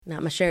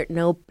Not my shirt.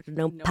 Nope.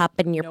 No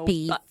popping your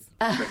pee.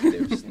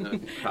 Fricatives, no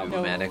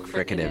problematic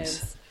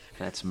fricatives.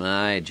 That's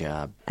my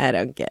job. I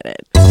don't get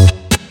it. I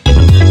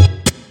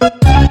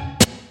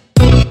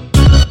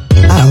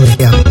love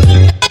you.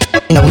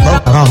 You know, we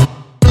both are wrong.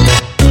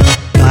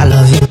 You know, I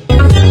love you.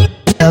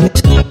 You love me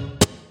too.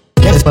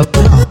 That is what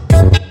we're on.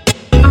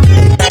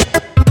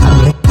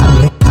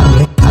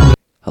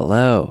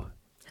 Hello.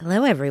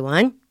 Hello,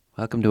 everyone.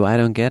 Welcome to I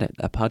Don't Get It,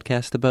 a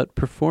podcast about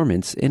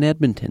performance in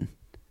Edmonton.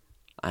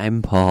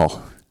 I'm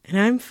Paul. And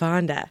I'm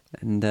Fonda.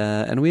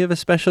 And we have a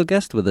special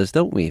guest with us,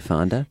 don't we,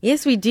 Fonda?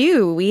 Yes, we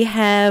do. We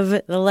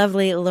have the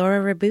lovely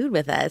Laura Raboud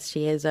with us.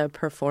 She is a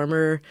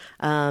performer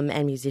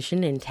and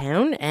musician in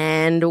town.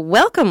 And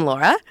welcome,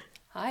 Laura.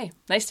 Hi.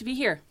 Nice to be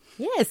here.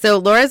 Yeah, so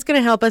Laura's going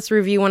to help us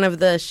review one of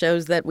the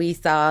shows that we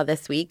saw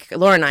this week.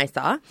 Laura and I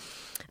saw.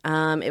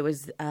 It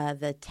was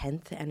the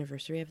 10th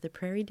anniversary of the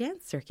Prairie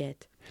Dance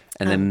Circuit.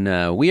 And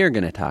then we are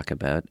going to talk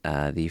about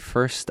the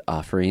first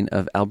offering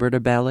of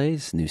Alberta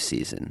Ballet's new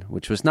season,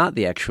 which was not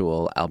the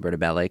actual Alberta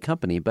Ballet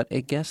Company, but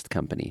a guest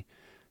company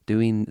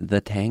doing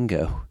the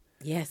tango.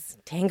 Yes,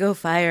 Tango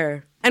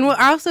Fire. And we're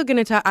also going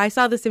to talk. I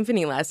saw the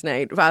symphony last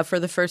night for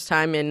the first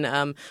time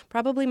in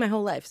probably my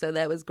whole life. So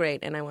that was great.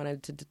 And I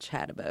wanted to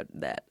chat about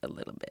that a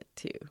little bit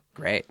too.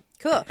 Great.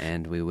 Cool.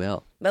 And we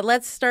will. But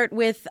let's start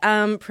with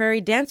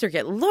Prairie Dance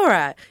Circuit.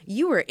 Laura,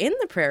 you were in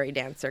the Prairie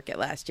Dance Circuit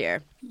last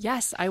year.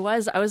 Yes, I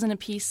was. I was in a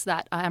piece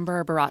that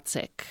Amber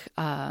Barotzik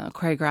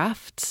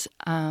choreographed.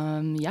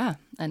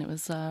 And it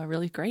was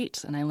really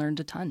great. And I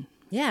learned a ton.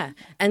 Yeah.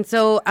 And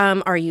so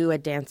are you a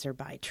dancer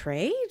by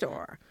trade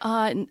or?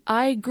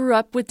 I grew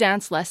up with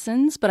dance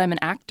lessons, but I'm an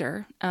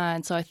actor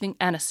and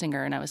a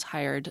singer. And I was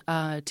hired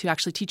to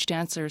actually teach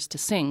dancers to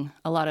sing.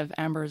 A lot of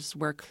Amber's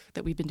work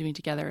that we've been doing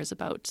together is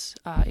about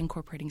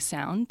incorporating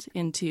sound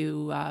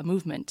into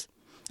movement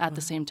at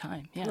the same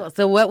time. Yeah. Cool.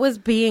 So what was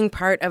being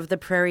part of the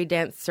Prairie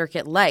Dance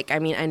Circuit like? I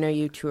mean, I know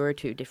you tour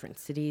to different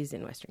cities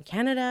in Western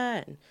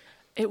Canada and...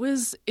 It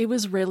was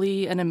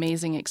really an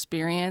amazing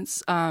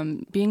experience.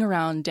 Being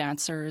around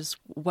dancers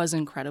was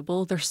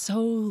incredible. They were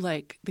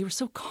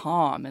so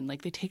calm and they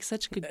take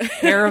such good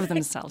care of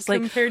themselves.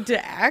 Compared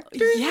to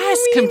actors? Yes,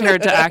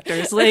 compared to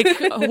actors.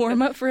 A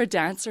warm up for a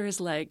dancer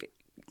is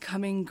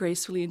coming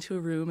gracefully into a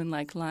room and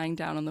lying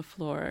down on the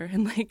floor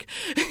and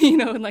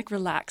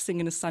relaxing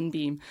in a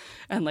sunbeam,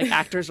 and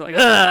actors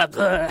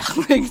are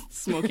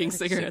smoking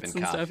cigarettes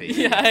and stuff.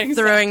 Yeah, exactly.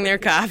 Throwing their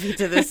coffee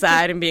to the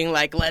side and being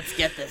like, "Let's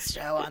get this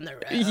show on the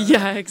road."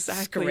 Yeah,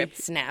 exactly. Script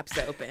snaps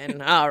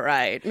open. All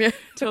right.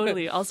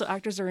 Totally. Also,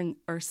 actors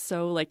are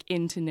so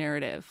into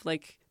narrative.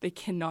 They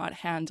cannot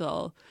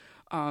handle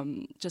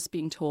just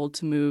being told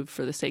to move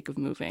for the sake of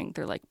moving.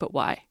 They're like, "But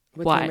why?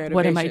 Why?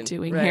 What am I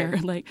doing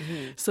here?"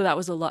 So that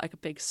was a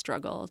big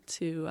struggle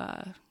to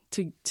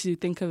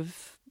think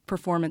of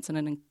performance in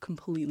a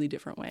completely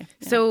different way.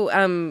 Yeah.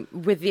 So,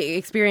 with the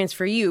experience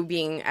for you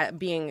being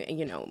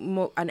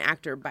an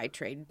actor by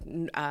trade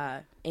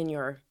in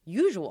your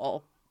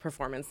usual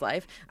performance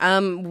life,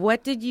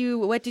 what did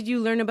you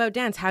learn about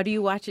dance? How do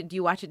you watch it? Do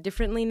you watch it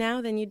differently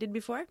now than you did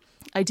before?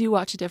 I do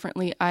watch it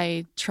differently.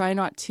 I try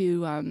not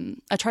to.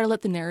 I try to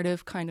let the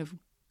narrative kind of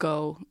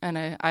go, and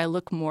I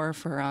look more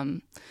for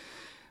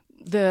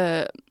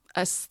the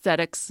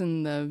aesthetics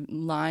and the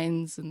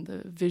lines and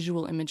the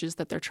visual images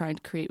that they're trying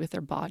to create with their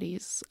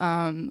bodies.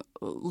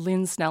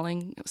 Lynn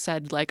Snelling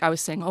said, I was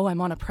saying, "Oh,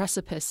 I'm on a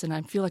precipice and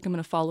I feel like I'm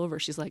going to fall over."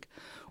 She's like,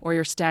 "Or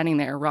you're standing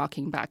there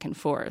rocking back and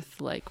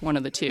forth, one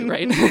of the two,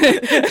 right?"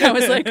 I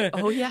was like,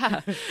 "Oh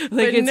yeah."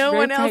 But no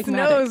one else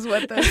knows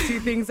what those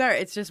two things are.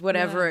 It's just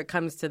whatever it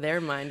comes to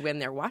their mind when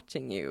they're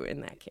watching you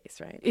in that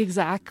case, right?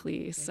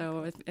 Exactly.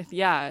 So,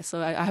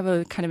 so I have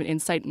a kind of an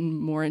insight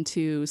more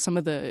into some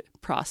of the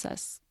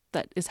process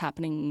that is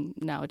happening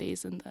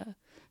nowadays in the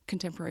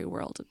contemporary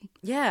world.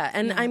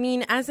 I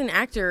mean, as an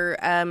actor,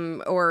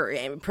 or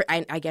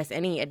I guess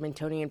any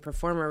Edmontonian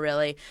performer,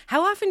 really,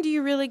 how often do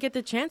you really get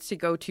the chance to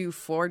go to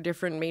 4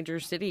 different major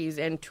cities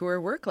and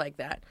tour work like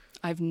that?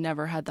 I've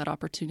never had that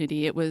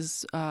opportunity. It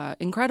was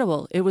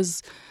incredible. It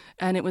was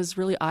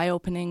really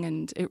eye-opening,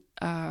 and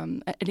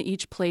in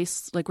each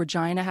place,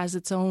 Regina has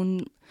its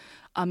own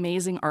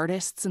amazing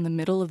artists in the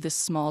middle of this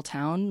small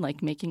town,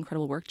 making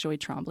incredible work. Joy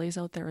Tremblay's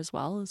out there as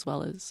well as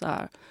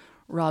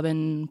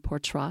Robin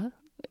Poitras.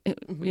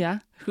 Yeah.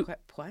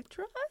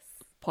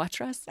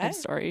 Poitras? I'm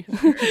sorry.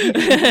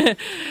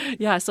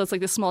 Yeah, so it's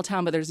this small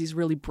town, but there's these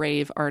really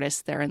brave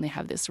artists there, and they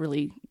have this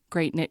really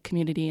great knit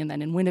community. And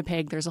then in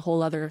Winnipeg, there's a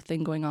whole other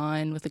thing going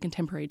on with the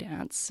contemporary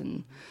dance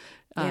and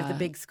the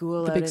big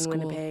school out in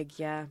Winnipeg.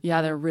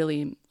 Yeah, they're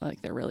really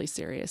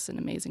serious and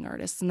amazing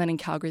artists. And then in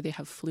Calgary, they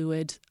have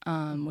Fluid,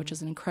 which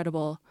is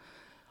incredible.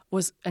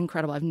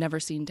 I've never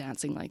seen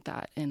dancing like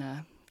that in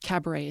a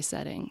cabaret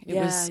setting.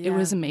 It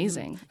was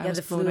amazing. Yeah,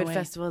 the Fluid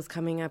Festival is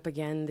coming up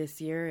again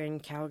this year in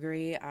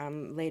Calgary,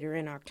 later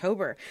in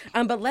October.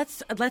 But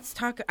let's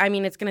talk. I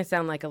mean, it's going to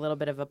sound like a little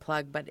bit of a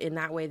plug, but in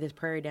that way, this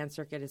Prairie Dance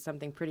Circuit is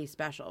something pretty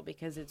special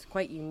because it's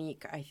quite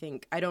unique. I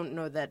think I don't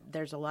know that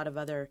there's a lot of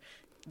other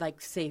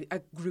like, say,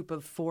 a group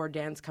of 4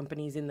 dance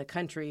companies in the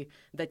country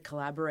that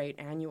collaborate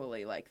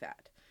annually like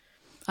that.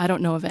 I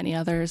don't know of any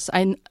others.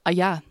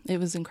 Yeah, it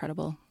was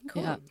incredible.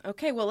 Cool. Yeah.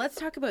 Okay, well, let's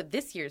talk about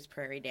this year's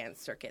Prairie Dance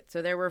Circuit.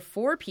 So there were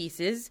 4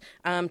 pieces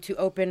to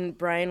open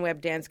Brian Webb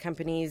Dance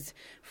Company's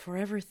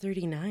Forever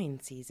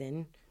 39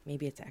 season.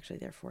 Maybe it's actually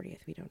their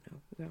 40th. We don't know.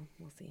 Well,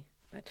 we'll see.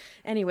 But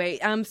anyway,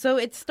 so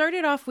it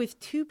started off with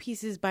 2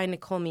 pieces by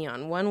Nicole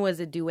Mion. One was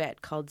a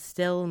duet called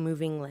Still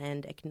Moving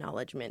Land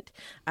Acknowledgement,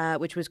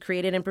 which was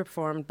created and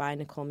performed by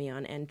Nicole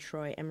Mion and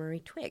Troy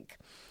Emery Twigg.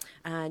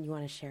 You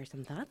want to share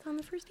some thoughts on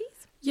the first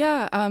piece?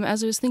 Yeah,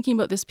 as I was thinking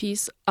about this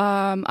piece,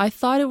 I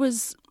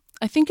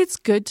think it's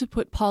good to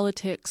put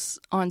politics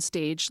on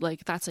stage.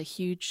 Like, that's a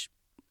huge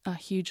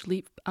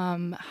leap.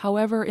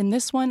 However, in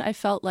this one, I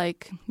felt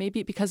like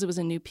maybe because it was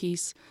a new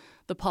piece,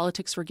 the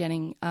politics were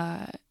getting,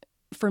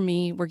 for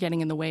me, were getting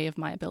in the way of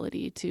my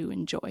ability to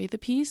enjoy the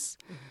piece.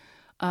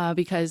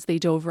 Because they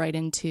dove right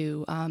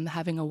into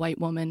having a white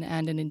woman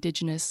and an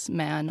Indigenous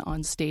man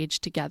on stage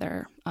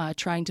together,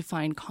 trying to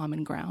find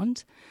common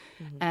ground.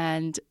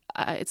 And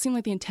it seemed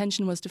like the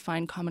intention was to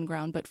find common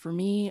ground, but for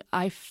me,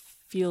 I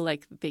feel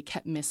like they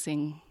kept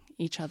missing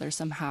each other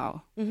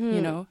somehow,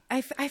 you know?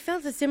 I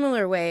felt a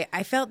similar way.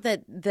 I felt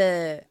that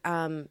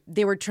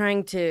they were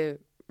trying to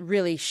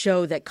really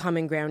show that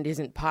common ground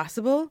isn't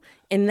possible.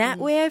 In that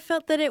way, I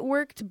felt that it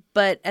worked,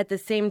 but at the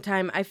same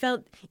time, I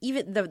felt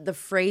even the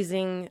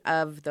phrasing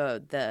of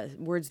the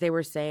words they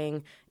were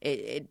saying,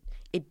 it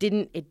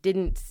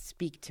didn't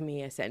speak to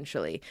me.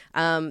 Essentially,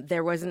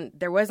 there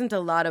wasn't a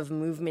lot of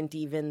movement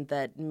even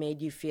that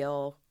made you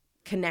feel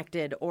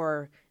connected,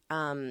 or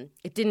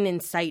it didn't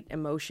incite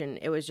emotion.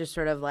 It was just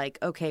sort of like,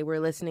 okay, we're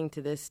listening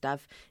to this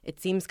stuff.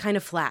 It seems kind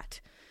of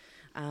flat,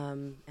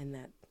 and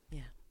that.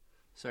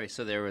 Sorry,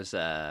 so there was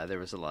a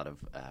lot of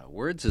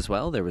words as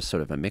well. There was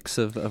sort of a mix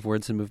of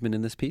words and movement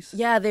in this piece.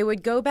 Yeah, they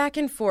would go back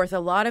and forth. A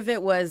lot of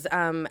it was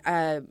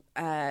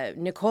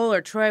Nicole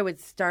or Troy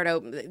would start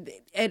out.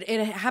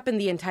 It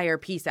happened the entire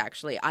piece,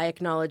 actually. I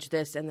acknowledge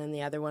this, and then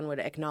the other one would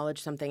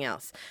acknowledge something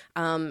else.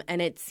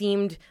 And it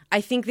seemed,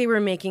 I think they were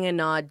making a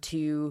nod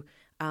to,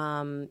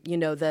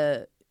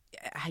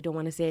 I don't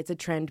want to say it's a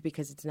trend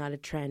because it's not a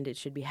trend. It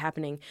should be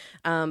happening.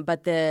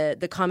 But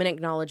the common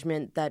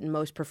acknowledgement that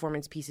most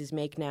performance pieces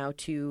make now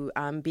to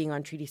being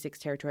on Treaty 6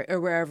 territory,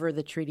 or wherever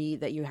the treaty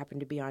that you happen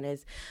to be on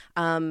is,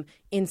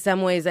 in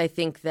some ways I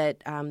think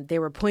that they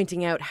were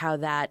pointing out how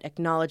that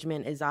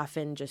acknowledgement is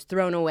often just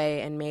thrown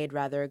away and made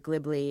rather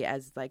glibly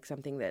as like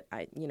something that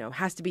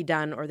has to be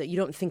done or that you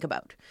don't think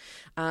about.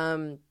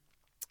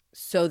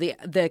 So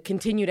the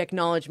continued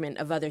acknowledgement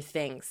of other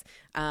things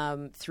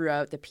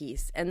throughout the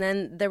piece. And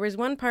then there was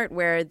one part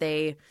where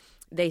they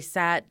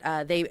sat,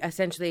 they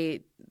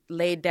essentially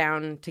laid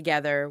down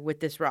together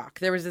with this rock.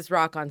 There was this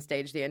rock on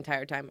stage the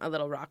entire time, a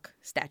little rock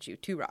statue,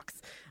 2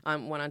 rocks,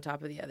 one on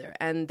top of the other.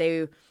 And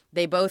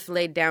they both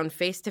laid down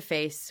face to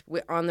face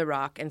on the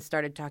rock and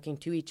started talking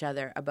to each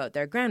other about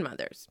their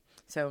grandmothers.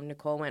 So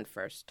Nicole went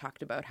first,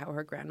 talked about how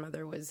her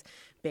grandmother was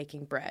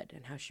baking bread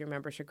and how she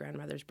remembers her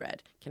grandmother's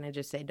bread. Can I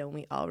just say, don't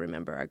we all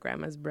remember our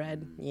grandma's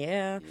bread?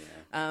 Yeah.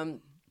 And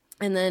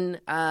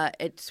then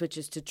it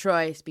switches to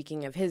Troy,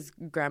 speaking of his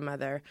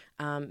grandmother,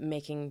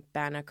 making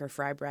bannock or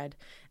fry bread.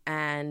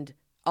 And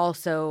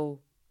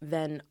also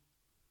then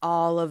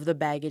all of the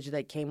baggage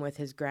that came with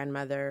his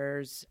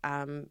grandmother's,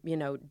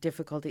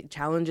 difficulty,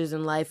 challenges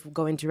in life,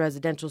 going to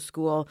residential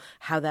school,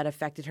 how that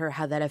affected her,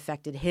 how that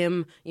affected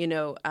him,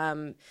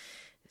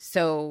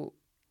 so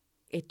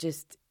it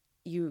just,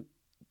 the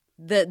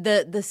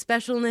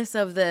specialness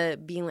of the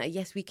being like,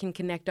 yes, we can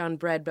connect on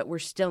bread, but we're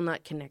still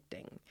not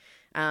connecting.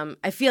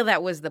 I feel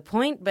that was the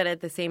point, but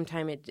at the same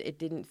time, it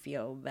didn't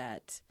feel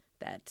that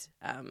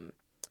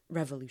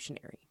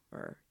revolutionary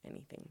or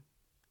anything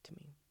to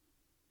me.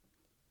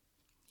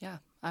 Yeah,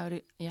 I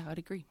would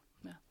agree.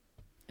 Yeah.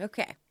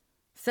 Okay,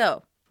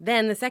 so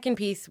then the second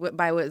piece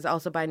was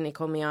also by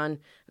Nicole Mion,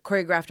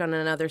 choreographed on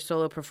another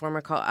solo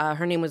performer called.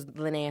 Her name was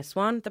Linnea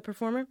Swan, the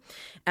performer,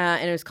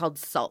 and it was called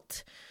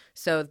Salt.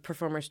 So the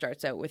performer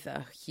starts out with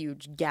a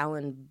huge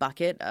gallon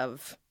bucket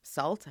of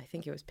salt. I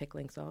think it was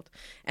pickling salt,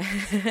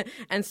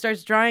 and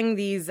starts drawing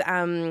these,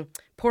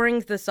 pouring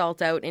the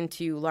salt out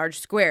into large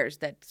squares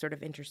that sort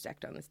of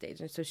intersect on the stage.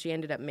 And so she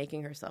ended up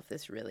making herself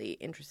this really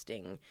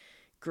interesting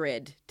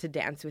grid to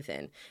dance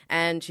within.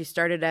 And she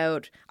started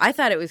out, I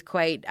thought it was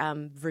quite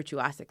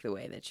virtuosic the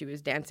way that she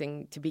was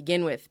dancing to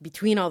begin with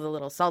between all the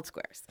little salt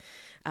squares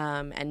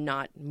and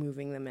not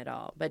moving them at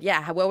all. But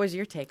yeah, what was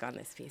your take on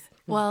this piece?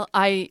 Well,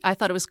 I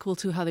thought it was cool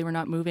too how they were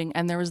not moving.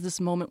 And there was this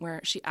moment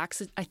where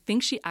I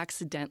think she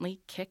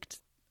accidentally kicked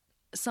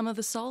some of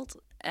the salt.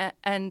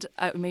 And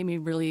it made me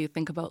really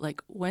think about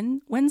like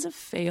when's a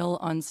fail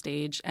on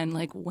stage and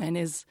like when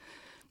is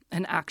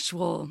an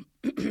actual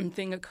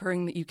thing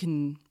occurring that you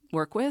can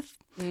work with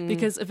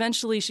because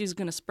eventually she's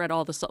going to spread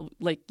all the salt.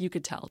 Like you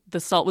could tell the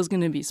salt was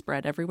going to be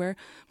spread everywhere,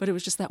 but it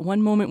was just that one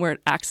moment where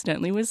it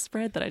accidentally was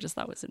spread that I just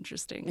thought was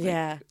interesting.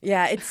 Yeah.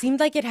 It seemed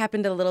like it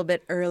happened a little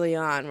bit early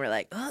on. We're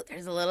like, oh,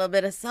 there's a little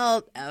bit of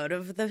salt out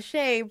of the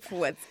shape.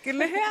 What's going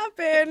to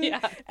happen?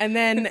 Yeah. And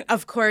then,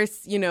 of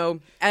course, you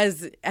know,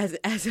 as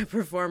a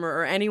performer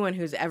or anyone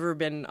who's ever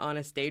been on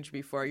a stage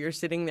before, you're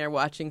sitting there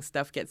watching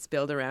stuff get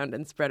spilled around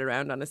and spread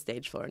around on a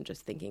stage floor and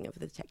just thinking of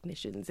the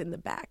technicians in the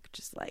back,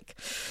 just like,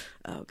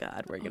 oh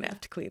God, we're going to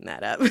have to clean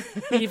that up.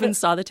 We even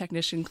saw the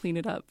technician clean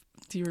it up.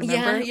 Do you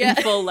remember? Yeah.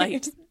 In full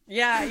light.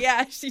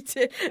 Yeah, she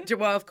did.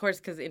 Well, of course,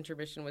 because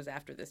intermission was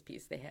after this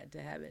piece, they had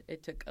to have it.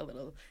 It took a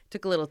little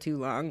too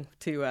long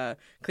to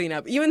clean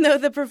up. Even though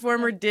the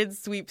performer did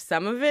sweep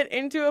some of it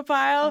into a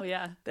pile, Oh,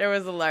 yeah. there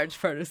was a large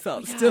part of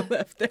salt still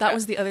left there. That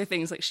was the other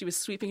thing. Is like she was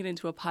sweeping it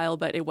into a pile,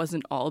 but it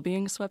wasn't all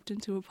being swept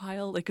into a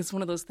pile. Like it's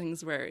one of those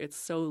things where it's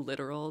so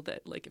literal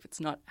that like if it's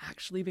not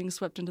actually being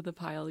swept into the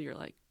pile, you're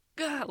like,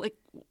 God, like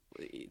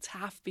it's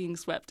half being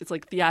swept. It's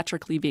like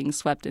theatrically being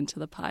swept into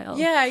the pile.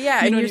 Yeah. You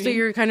And know what I so mean?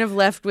 you're kind of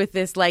left with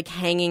this like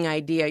hanging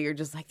idea. You're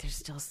just like, there's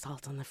still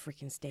salt on the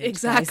freaking stage. guys."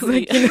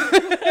 Exactly. Like, you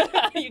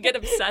know? You get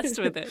obsessed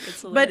with it.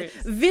 It's But hilarious.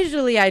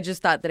 visually, I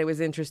just thought that it was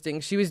interesting.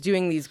 She was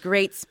doing these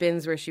great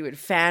spins where she would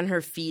fan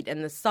her feet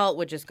and the salt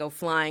would just go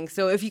flying.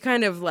 So if you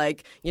kind of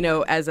like, you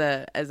know, as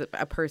a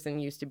person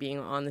used to being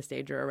on the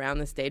stage or around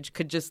the stage,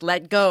 could just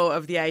let go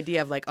of the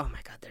idea of like, oh my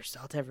God, there's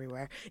salt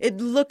everywhere. It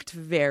looked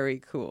very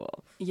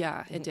cool.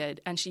 Yeah, it did.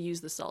 And she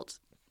used the salt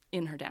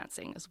in her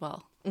dancing as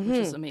well, which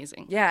is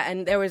amazing. Yeah,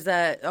 and there was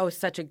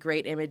such a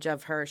great image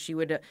of her. She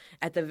would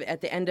at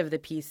the end of the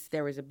piece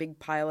there was a big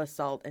pile of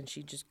salt, and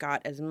she just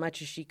got as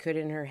much as she could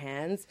in her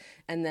hands,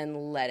 and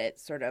then let it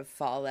sort of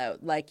fall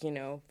out like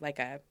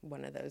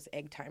one of those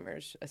egg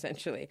timers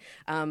essentially.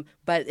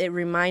 But it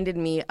reminded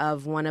me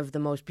of one of the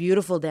most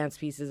beautiful dance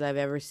pieces I've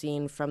ever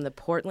seen from the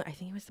Portland. I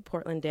think it was the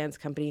Portland Dance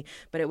Company,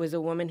 but it was a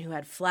woman who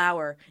had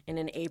flour in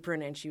an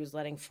apron, and she was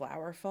letting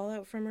flour fall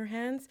out from her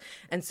hands,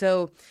 and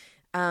so.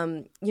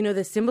 You know,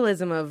 the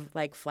symbolism of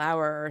like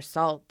flour or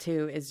salt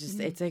too is just,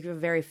 it's like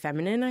very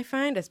feminine, I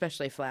find,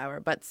 especially flour.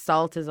 But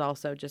salt is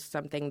also just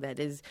something that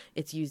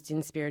it's used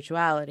in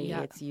spirituality.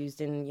 Yeah. It's used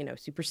in, you know,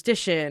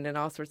 superstition and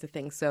all sorts of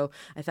things. So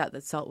I thought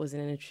that salt was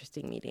an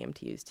interesting medium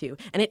to use too.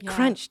 And it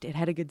crunched. It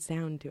had a good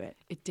sound to it.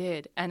 It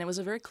did. And it was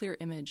a very clear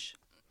image.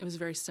 It was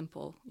very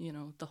simple, you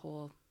know, the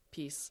whole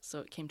piece.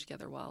 So it came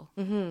together well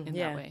in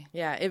that way.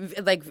 Yeah,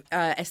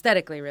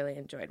 aesthetically really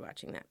enjoyed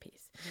watching that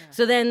piece. Yeah.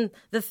 So then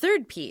the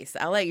third piece,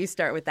 I'll let you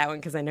start with that one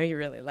because I know you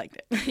really liked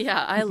it.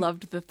 Yeah, I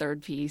loved the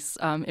third piece.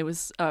 It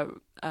was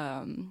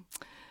from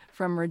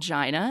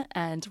Regina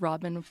and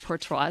Robin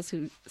Portoise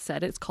who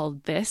said it's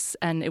called This,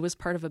 and it was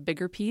part of a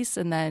bigger piece.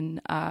 And then,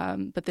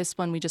 but this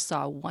one we just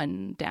saw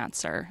one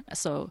dancer.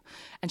 So,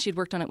 and she'd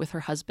worked on it with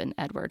her husband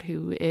Edward,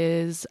 who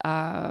is.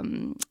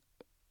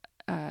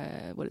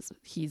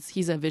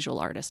 He's a visual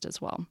artist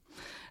as well,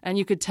 and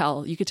you could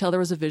tell there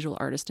was a visual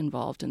artist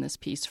involved in this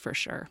piece for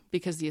sure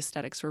because the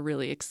aesthetics were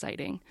really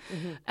exciting.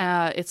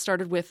 It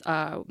started with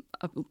a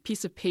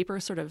piece of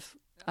paper sort of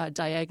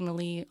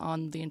diagonally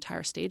on the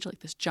entire stage, like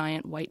this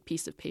giant white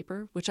piece of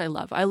paper, which I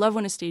love. I love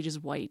when a stage is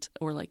white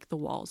or like the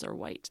walls are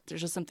white.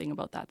 There's just something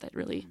about that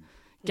really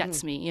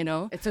gets me, you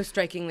know. It's so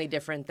strikingly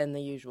different than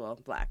the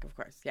usual black, of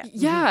course. Yeah.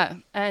 Yeah,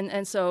 and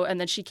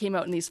then she came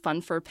out in these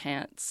fun fur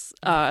pants.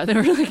 They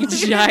were like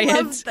giant. I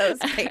love those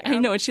pants. I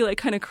know, and she like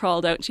kind of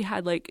crawled out. And she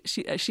had like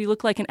she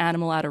looked like an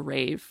animal at a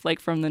rave, like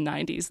from the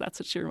 '90s. That's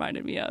what she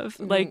reminded me of,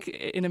 like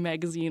in a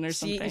magazine or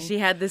something. She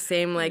had the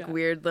same like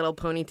weird little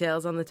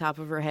ponytails on the top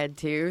of her head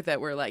too that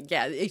were like,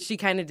 she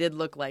kind of did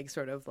look like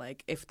sort of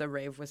like if the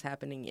rave was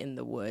happening in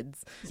the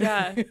woods.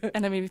 Yeah,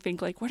 and that made me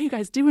think like, what are you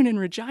guys doing in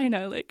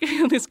Regina? Like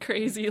this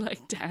crazy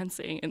like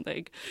dancing and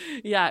like,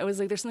 yeah, it was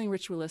like there's something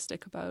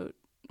ritualistic about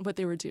what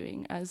they were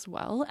doing as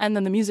well. And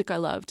then the music I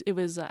loved. It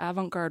was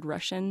avant-garde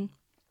Russian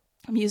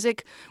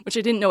music, which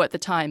I didn't know at the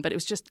time, but it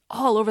was just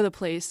all over the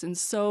place and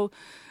so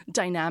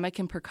dynamic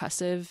and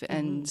percussive,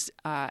 and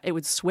it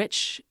would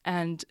switch,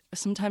 and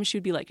sometimes she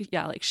would be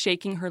like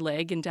shaking her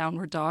leg in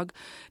downward dog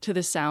to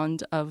the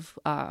sound of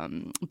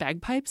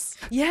bagpipes.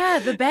 Yeah,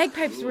 the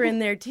bagpipes were in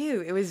there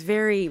too. It was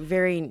very,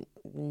 very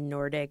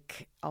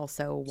Nordic,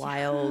 also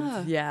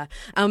wild. Yeah.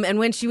 And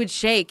when she would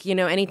shake, you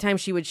know, anytime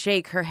she would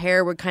shake, her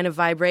hair would kind of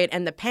vibrate,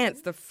 and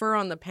the fur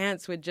on the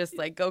pants would just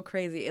like go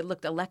crazy. It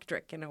looked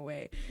electric in a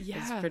way.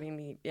 Yeah. It's pretty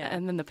neat. Yeah.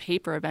 And then the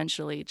paper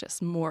eventually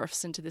just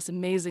morphs into this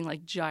amazing,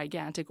 like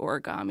gigantic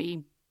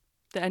origami.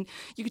 And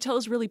you could tell it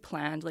was really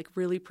planned, like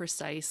really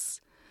precise,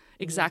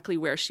 exactly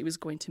where she was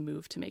going to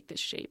move to make this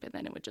shape, and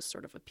then it would just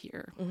sort of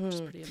appear, which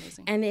is pretty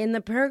amazing. And in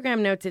the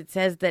program notes, it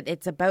says that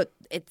it's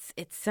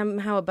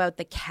somehow about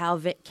the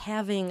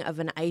calving of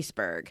an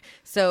iceberg.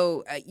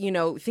 So, you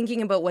know,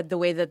 thinking about the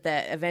way that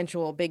the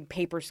eventual big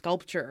paper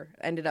sculpture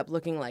ended up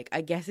looking like, I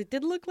guess it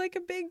did look like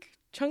a big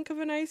chunk of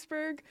an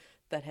iceberg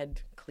that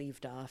had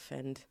cleaved off,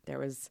 and there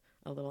was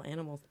a little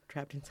animal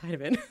trapped inside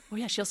of it. Oh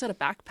yeah, she also had a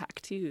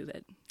backpack too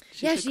that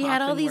She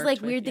had all these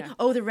like weird things. Yeah.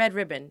 Oh, the red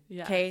ribbon.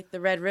 Yeah. Okay, the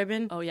red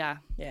ribbon. Oh yeah.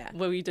 Yeah.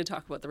 Well, we did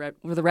talk about the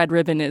red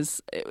ribbon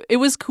is it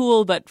was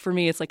cool, but for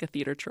me it's like a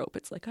theater trope.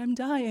 It's like I'm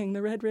dying,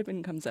 the red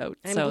ribbon comes out.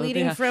 I'm So,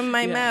 bleeding yeah. from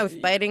my Yeah.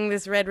 mouth, biting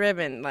this red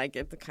ribbon. Like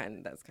that's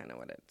kind of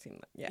what it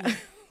seemed like.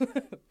 Yeah.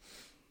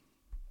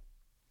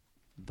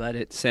 But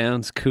it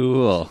sounds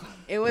cool.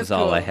 It was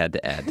all cool. I had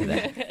to add to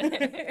that.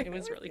 It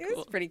was really It was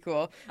cool. pretty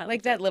cool. I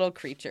like that little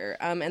creature.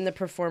 And the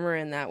performer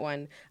in that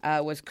one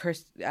was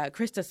Krista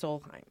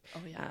Solheim. Oh,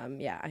 yeah.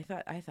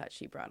 Yeah, I thought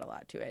she brought a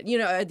lot to it. You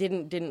know, I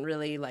didn't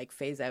really like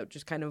phase out.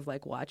 Just kind of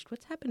like watched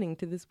what's happening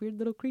to this weird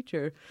little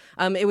creature.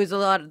 It was a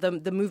lot.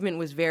 The movement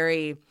was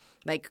very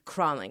like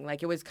crawling.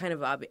 Like it was kind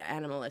of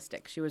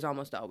animalistic. She was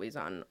almost always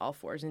on all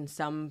fours in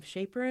some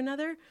shape or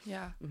another.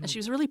 Yeah. And she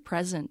was really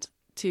present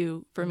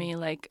too for me,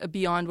 like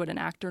beyond what an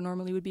actor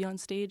normally would be on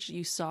stage.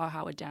 You saw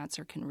how a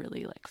dancer can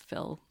really like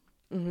fill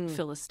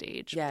a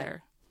stage Yeah. with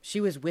their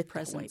She was with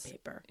presence. the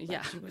white paper. Like,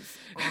 Yeah. she was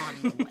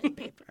on the white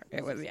paper.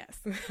 It was, yes.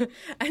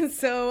 And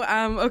so,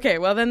 okay,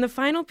 well, then the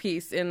final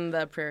piece in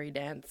the prairie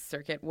dance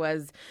circuit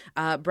was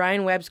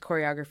Brian Webb's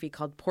choreography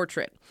called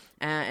Portrait.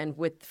 And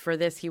for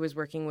this, he was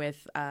working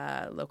with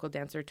local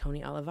dancer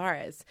Tony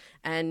Olivares.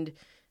 And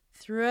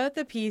throughout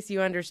the piece, you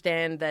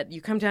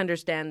come to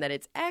understand that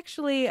it's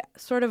actually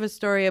sort of a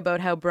story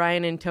about how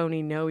Brian and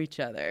Tony know each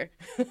other.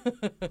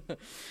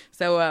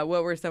 So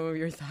what were some of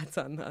your thoughts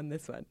on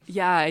this one?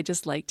 Yeah, I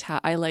just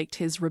liked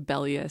his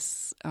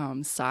rebellious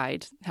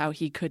side, how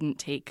he couldn't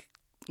take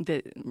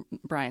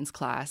Brian's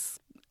class.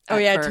 Oh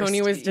at yeah, first.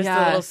 Tony was just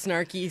Yeah. a little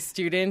snarky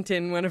student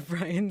in one of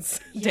Brian's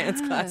dance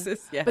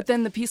classes. Yeah. But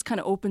then the piece kind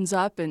of opens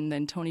up, and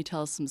then Tony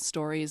tells some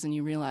stories, and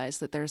you realize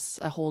that there's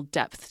a whole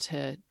depth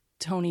to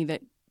Tony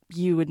that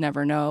you would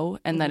never know,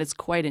 and that it's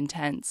quite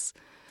intense.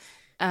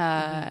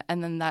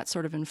 And then that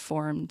sort of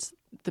informed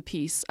the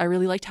piece. I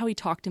really liked how he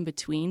talked in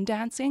between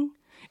dancing.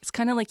 It's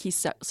kind of like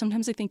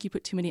sometimes I think you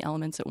put too many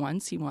elements at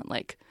once. You want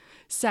like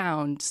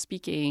sound,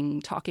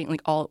 speaking, talking,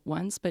 like all at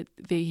once, but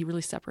he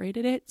really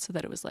separated it so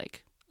that it was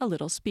like a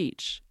little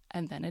speech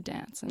and then a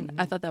dance. And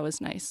I thought that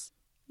was nice.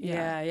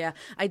 Yeah.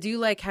 I do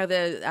like how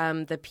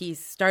the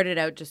piece started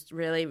out just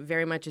really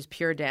very much as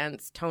pure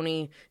dance.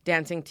 Tony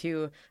dancing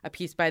to a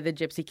piece by the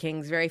Gypsy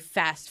Kings, very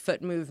fast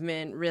foot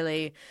movement,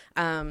 really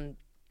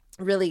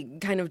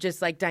kind of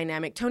just like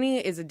dynamic. Tony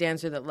is a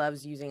dancer that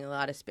loves using a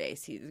lot of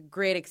space. He's a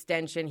great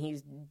extension.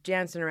 He's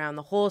dancing around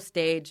the whole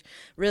stage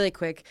really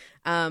quick.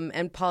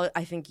 And Paul,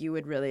 I think you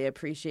would really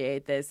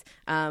appreciate this.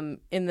 In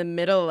the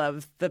middle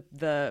of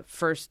the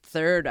first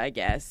third, I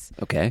guess.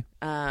 Okay.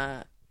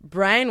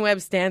 Brian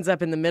Webb stands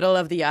up in the middle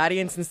of the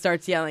audience and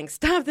starts yelling,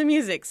 "Stop the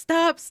music!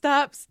 Stop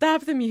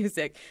the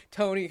music!"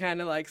 Tony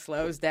kind of like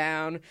slows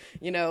down,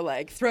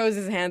 like throws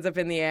his hands up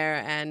in the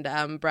air,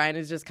 and Brian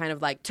is just kind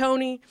of like,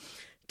 Tony,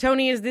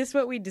 is this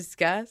what we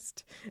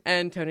discussed?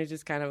 And Tony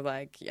just kind of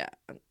like, yeah,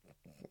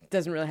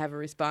 doesn't really have a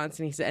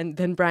response. And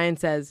then Brian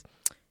says,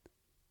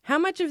 "How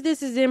much of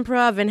this is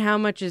improv and how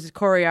much is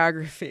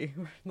choreography?"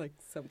 Like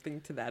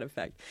something to that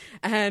effect.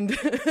 And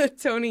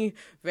Tony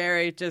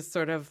very just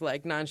sort of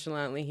like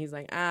nonchalantly, he's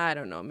like, I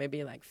don't know,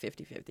 maybe like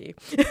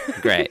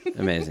 50-50. Great.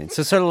 Amazing.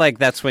 So sort of like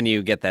that's when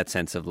you get that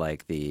sense of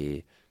like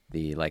the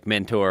like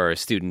mentor or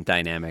student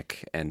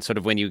dynamic, and sort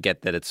of when you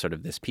get that it's sort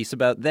of this piece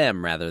about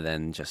them rather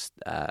than just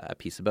a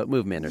piece about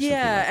movement or something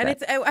like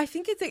that. And I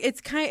think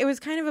it was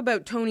kind of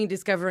about Tony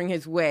discovering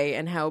his way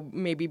and how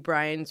maybe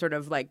Brian sort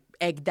of like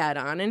egged that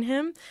on in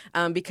him,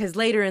 because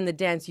later in the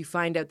dance you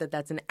find out that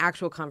that's an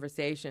actual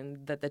conversation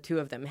that the two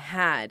of them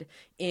had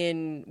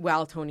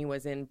while Tony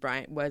was in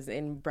Brian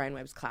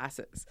Webb's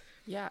classes.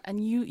 Yeah,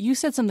 and you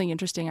said something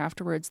interesting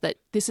afterwards, that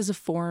this is a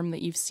form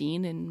that you've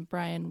seen in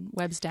Brian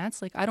Webb's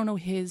dance. Like, I don't know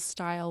his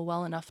style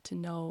well enough to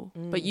know,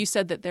 but you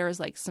said that there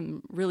is like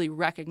some really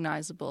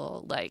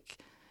recognizable like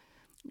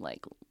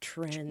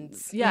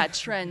Trends.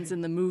 trends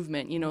in the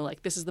movement.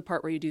 Like this is the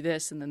part where you do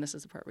this, and then this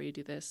is the part where you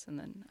do this, and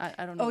then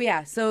I don't know. Oh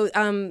yeah, so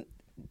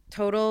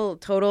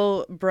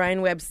total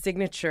Brian Webb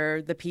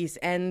signature. The piece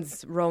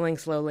ends rolling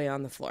slowly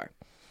on the floor.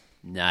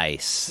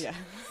 Nice. Yeah.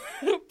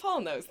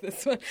 Paul knows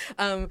this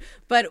one.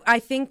 But I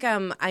think,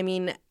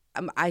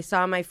 I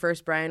saw my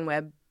first Brian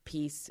Webb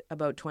piece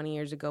about 20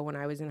 years ago when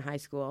I was in high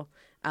school.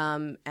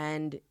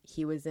 And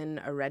he was in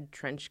a red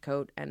trench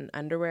coat and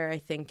underwear, I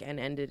think, and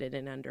ended it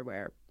in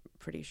underwear,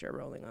 pretty sure,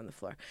 rolling on the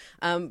floor.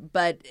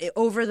 But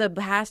over the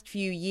past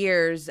few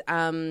years,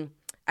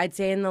 I'd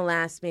say in the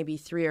last maybe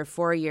 3 or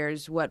 4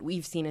 years, what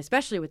we've seen,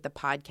 especially with the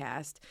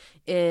podcast,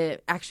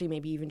 actually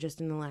maybe even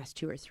just in the last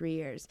 2 or 3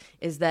 years,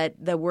 is that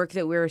the work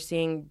that we're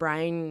seeing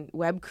Brian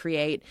Webb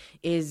create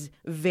is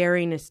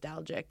very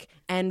nostalgic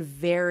and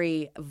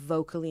very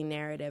vocally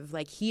narrative.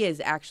 Like, he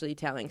is actually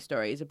telling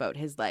stories about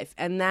his life.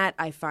 And that,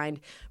 I find,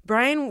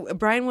 Brian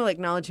will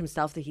acknowledge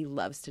himself that he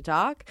loves to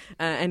talk,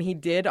 and he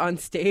did on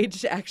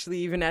stage, actually,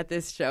 even at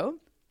this show.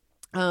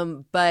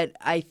 But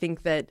I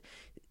think that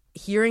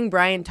hearing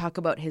Brian talk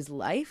about his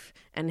life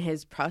and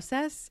his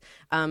process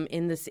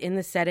in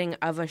the setting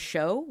of a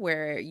show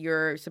where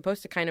you're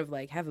supposed to kind of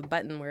like have a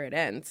button where it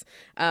ends,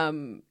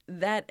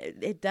 that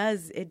it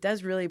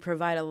does really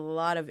provide a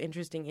lot of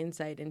interesting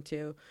insight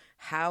into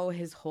how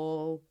his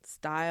whole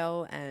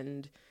style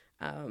and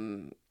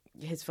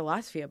his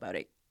philosophy about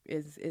it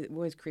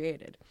was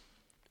created.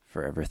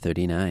 Forever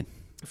 39.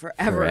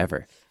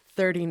 Forever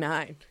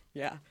 39.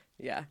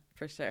 Yeah,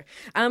 for sure.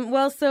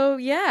 Well, so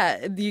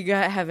yeah, do you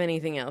have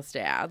anything else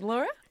to add,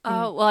 Laura?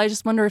 Well, I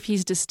just wonder if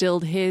he's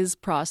distilled his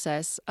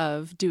process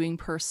of doing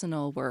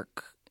personal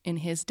work in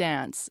his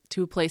dance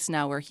to a place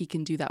now where he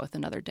can do that with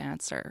another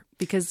dancer,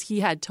 because he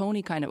had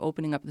Tony kind of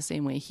opening up the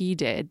same way he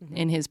did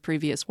in his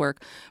previous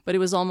work. But it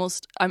was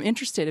almost, I'm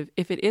interested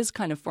if it is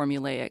kind of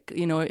formulaic,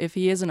 you know, if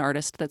he is an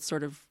artist that's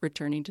sort of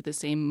returning to the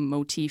same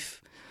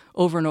motif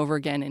over and over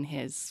again in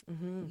his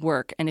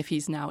work, and if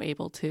he's now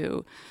able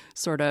to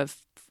sort of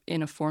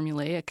in a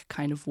formulaic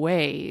kind of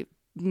way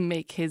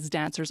make his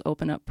dancers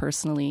open up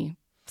personally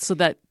so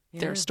that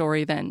their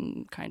story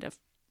then kind of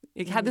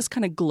it had this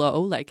kind of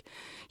glow, like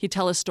he'd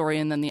tell a story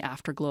and then in the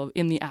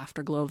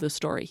afterglow of the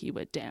story he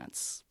would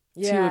dance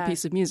to a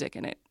piece of music,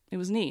 and it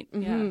was neat.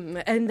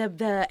 Yeah. And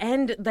the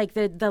end, like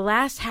the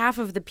last half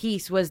of the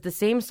piece was the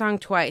same song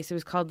twice. It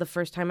was called The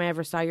First Time I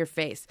Ever Saw Your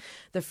Face.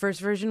 The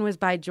first version was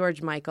by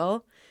George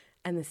Michael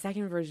and the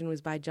second version was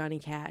by Johnny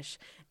Cash.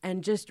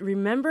 And just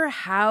remember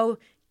how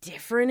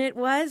different it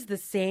was, the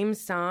same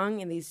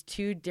song and these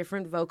two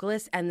different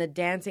vocalists, and the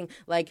dancing,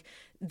 like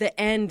the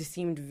end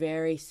seemed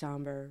very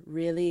somber,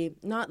 really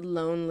not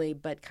lonely,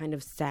 but kind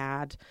of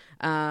sad.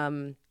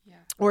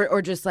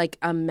 Or just like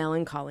a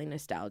melancholy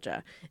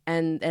nostalgia.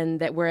 And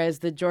that whereas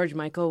the George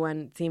Michael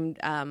one seemed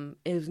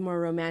it was more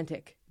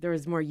romantic. There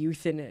was more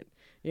youth in it,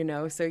 you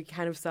know? So you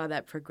kind of saw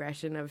that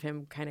progression of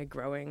him kind of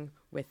growing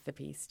with the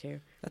piece too.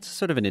 That's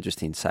sort of an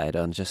interesting side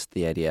on just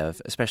the idea of,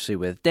 especially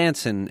with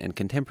dance and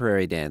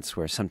contemporary dance,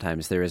 where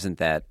sometimes there isn't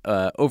that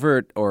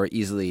overt or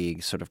easily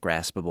sort of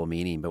graspable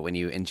meaning, but when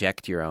you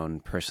inject your own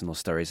personal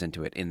stories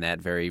into it in that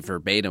very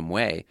verbatim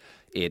way,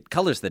 it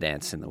colors the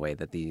dance in the way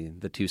that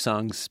the two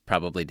songs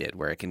probably did,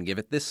 where it can give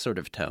it this sort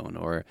of tone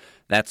or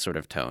that sort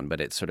of tone, but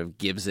it sort of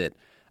gives it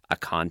a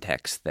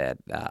context that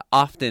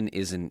often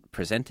isn't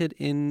presented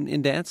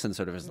in dance and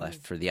sort of is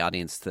left for the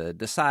audience to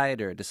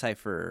decide or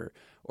decipher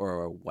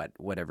or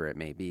whatever it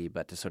may be.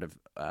 But to sort of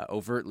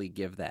overtly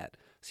give that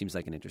seems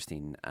like an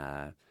interesting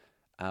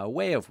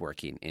way of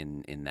working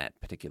in that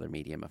particular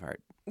medium of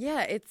art.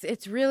 Yeah,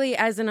 it's really,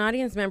 as an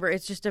audience member,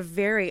 it's just a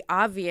very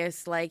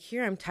obvious, like,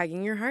 here, I'm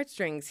tugging your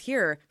heartstrings.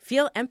 Here,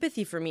 feel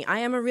empathy for me. I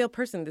am a real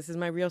person. This is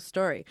my real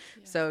story.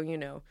 Yeah. So, you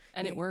know.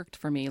 And it worked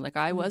for me. Like,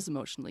 I was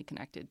emotionally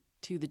connected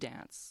to the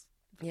dance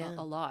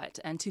a lot,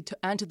 and to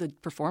the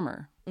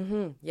performer.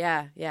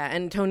 Yeah.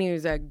 And Tony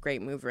was a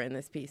great mover in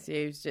this piece.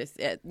 He was just,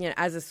 you know,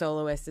 as a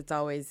soloist, it's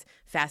always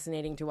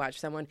fascinating to watch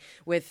someone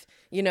with,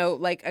 you know,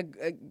 like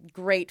a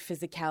great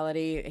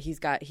physicality.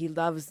 He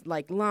loves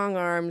like long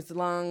arms,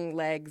 long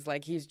legs.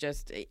 Like he's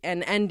just,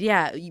 and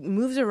yeah, he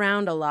moves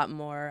around a lot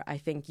more. I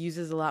think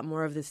uses a lot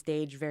more of the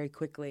stage very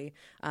quickly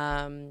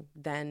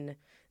than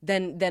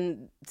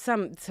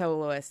some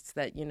soloists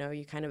that, you know,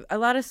 you kind of, a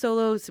lot of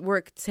solos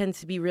work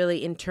tends to be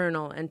really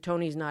internal, and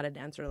Tony's not a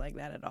dancer like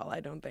that at all, I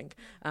don't think.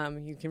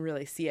 You can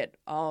really see it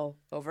all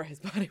over his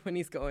body when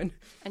he's going.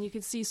 And you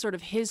can see sort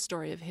of his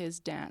story of his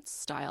dance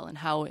style and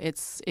how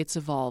it's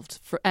evolved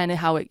and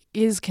how it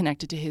is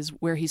connected to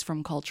where he's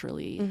from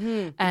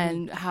culturally,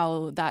 and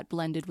how that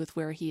blended with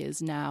where he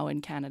is now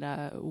in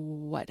Canada,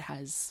 what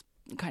has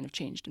kind of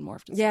changed and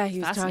morphed. Yeah,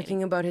 he was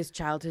talking about his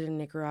childhood in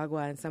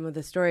Nicaragua, and some of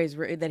the stories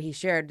that he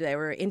shared, they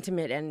were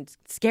intimate and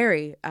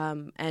scary,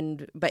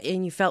 and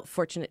you felt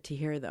fortunate to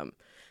hear them,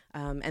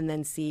 and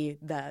then see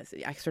the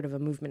sort of a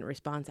movement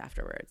response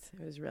afterwards.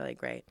 It was really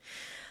great.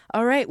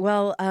 All right,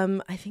 well,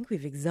 I think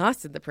we've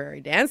exhausted the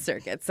Prairie Dance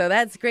Circuit, so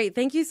that's great.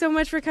 Thank you so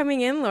much for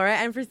coming in, Laura,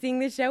 and for seeing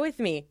the show with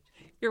me.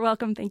 You're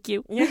welcome. Thank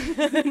you.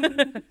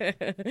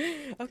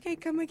 Okay,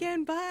 come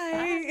again.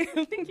 Bye.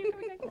 Thank you.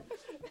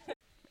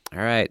 All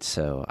right,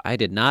 so I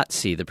did not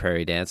see the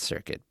Prairie Dance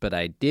Circuit, but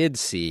I did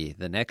see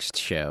the next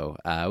show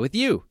with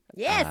you.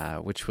 Yes.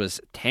 Which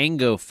was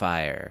Tango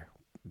Fire,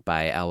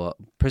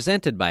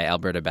 presented by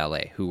Alberta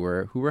Ballet, who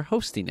were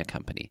hosting a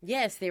company.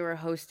 Yes, they were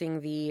hosting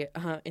the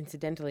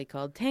incidentally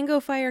called Tango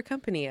Fire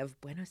Company of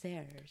Buenos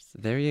Aires.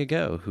 There you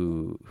go.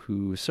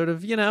 Who sort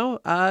of, you know,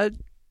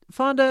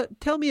 Fonda,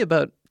 tell me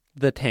about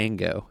the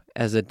tango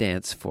as a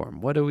dance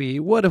form. What do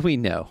we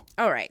know?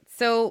 All right,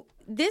 so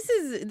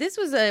this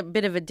was a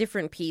bit of a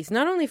different piece,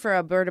 not only for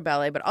Alberta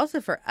Ballet, but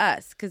also for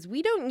us, because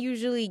we don't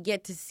usually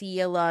get to see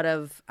a lot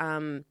of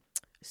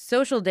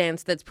social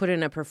dance that's put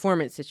in a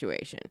performance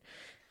situation.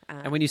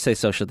 And when you say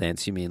social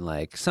dance, you mean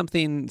like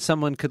something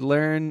someone could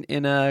learn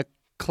in a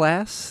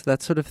class,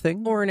 that sort of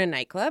thing? Or in a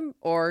nightclub,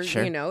 or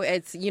Sure.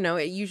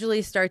 it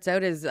usually starts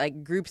out as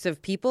like groups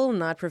of people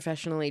not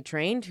professionally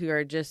trained who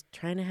are just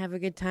trying to have a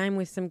good time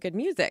with some good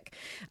music.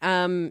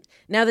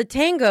 Now the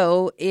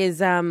tango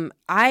is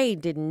I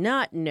did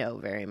not know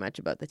very much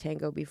about the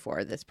tango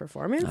before this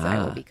performance.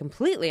 I will be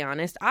completely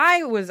honest.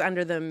 I was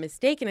under the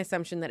mistaken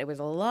assumption that it was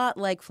a lot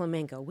like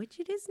flamenco, which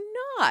it is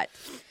not.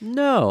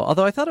 No,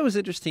 although I thought it was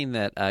interesting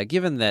that,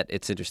 given that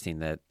it's interesting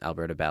that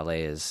Alberta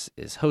Ballet is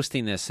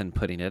hosting this and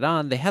putting it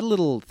on, they had a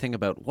little thing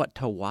about what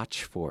to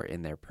watch for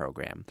in their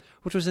program,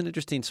 which was an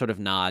interesting sort of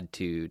nod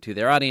to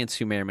their audience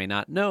who may or may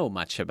not know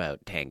much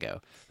about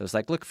tango. It was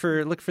like, look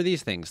for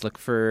these things, look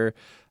for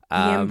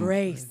The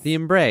embrace. the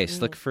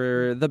embrace, look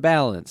for the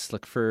balance,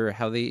 look for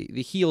how the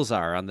heels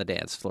are on the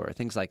dance floor,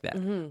 things like that,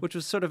 which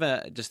was sort of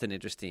just an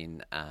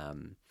interesting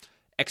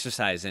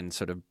exercise in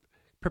sort of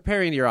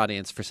preparing your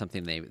audience for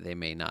something they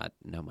may not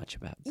know much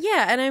about.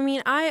 Yeah, and I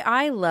mean,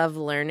 I love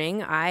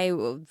learning. I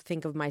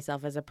think of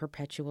myself as a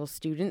perpetual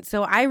student,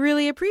 so I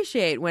really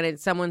appreciate when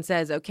someone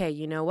says, okay,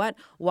 you know what?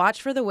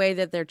 Watch for the way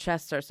that their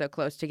chests are so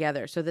close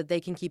together so that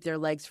they can keep their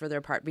legs further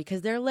apart,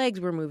 because their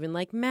legs were moving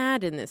like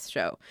mad in this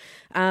show.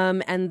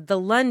 And the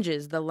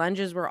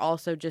lunges were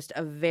also just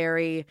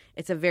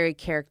it's a very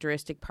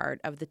characteristic part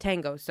of the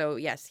tango. So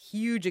yes,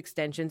 huge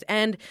extensions.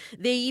 And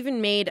they even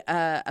made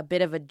a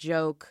bit of a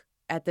joke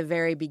at the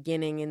very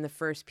beginning in the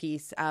first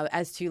piece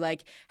as to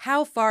like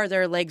how far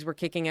their legs were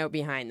kicking out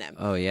behind them.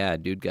 Oh yeah,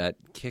 dude got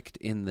kicked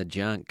in the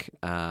junk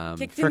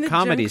Kicked for in the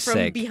comedy's junk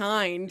from sake.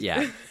 behind.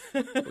 Yeah,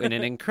 in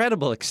an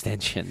incredible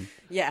extension.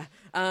 Yeah.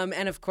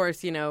 And of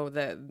course, then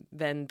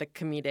the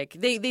comedic.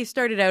 They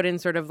started out in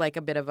sort of like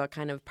a bit of a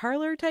kind of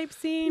parlor type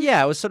scene.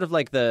 Yeah, it was sort of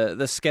like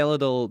the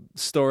skeletal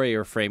story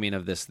or framing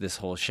of this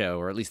whole show,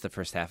 or at least the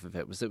first half of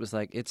it was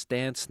like, it's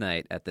dance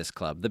night at this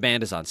club. The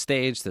band is on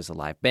stage. There's a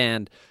live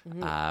band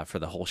for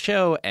the whole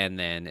show, and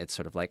then it's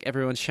sort of like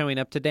everyone's showing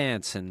up to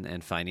dance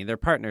and finding their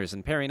partners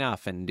and pairing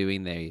off and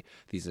doing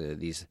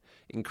these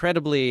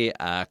incredibly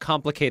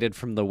complicated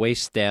from the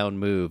waist down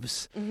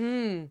moves,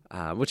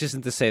 which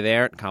isn't to say they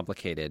aren't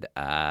complicated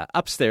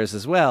upstairs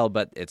as well,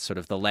 but it's sort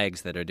of the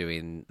legs that are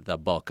doing the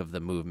bulk of the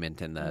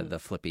movement and the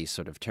flippy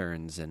sort of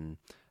turns and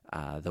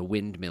the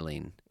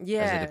windmilling, as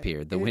Yeah. it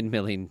appeared, the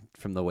windmilling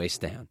from the waist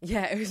down.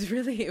 Yeah, it was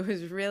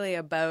really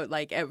about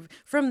like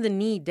from the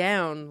knee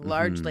down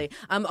largely.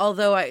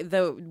 Although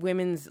the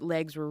women's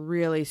legs were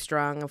really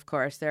strong. Of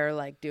course, they're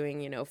like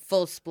doing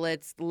full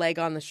splits, leg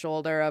on the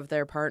shoulder of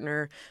their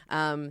partner.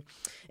 I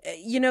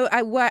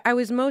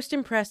was most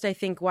impressed, I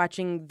think,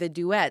 watching the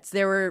duets.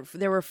 There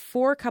were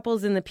 4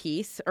 couples in the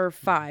piece, or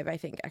 5, I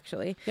think,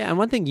 actually. Yeah, and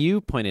one thing you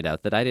pointed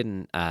out that I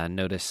didn't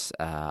notice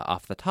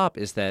off the top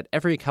is that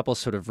every couple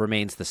sort of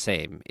remains the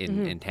same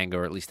in tango,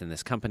 or at least in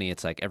this company.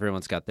 It's like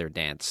everyone's got their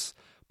dance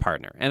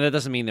partner, and that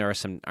doesn't mean there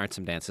aren't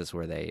some dances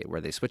where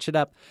they switch it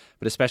up,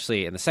 but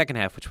especially in the second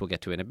half, which we'll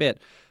get to in a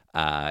bit.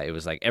 It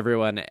was like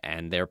everyone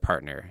and their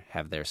partner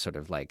have their sort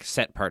of like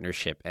set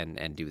partnership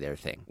and do their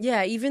thing.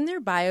 Yeah, even their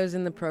bios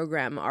in the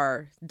program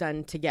are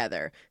done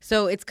together.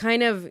 So it's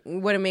kind of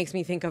what it makes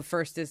me think of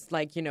first is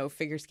like,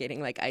 figure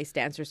skating, like ice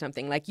dance or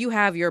something. Like you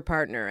have your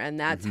partner, and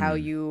that's how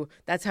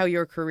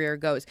your career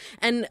goes.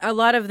 And a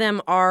lot of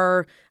them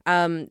are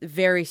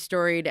very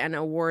storied and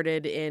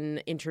awarded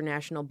in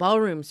international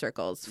ballroom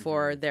circles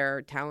for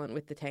their talent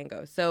with the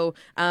tango. So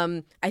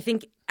I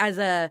think as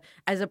a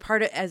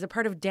part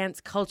of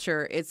dance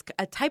culture, it's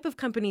a type of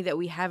company that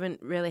we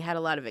haven't really had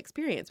a lot of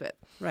experience with.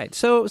 Right.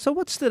 So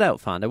what stood out,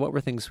 Fonda? What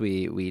were things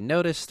we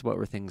noticed? What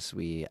were things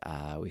we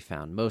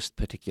found most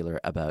particular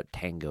about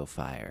Tango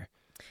Fire?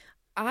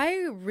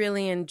 I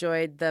really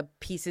enjoyed the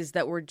pieces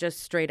that were just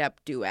straight up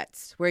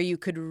duets, where you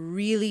could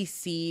really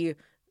see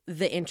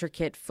the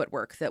intricate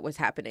footwork that was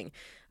happening.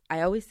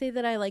 I always say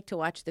that I like to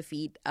watch the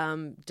feet,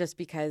 just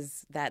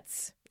because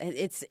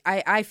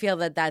I feel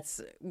that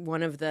that's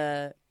one of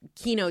the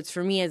keynotes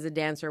for me as a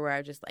dancer, where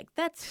I'm just like,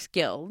 that's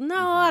skill.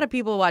 Not a lot of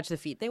people watch the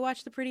feet. They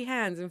watch the pretty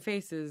hands and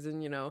faces,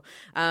 and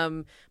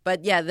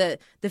but yeah,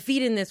 the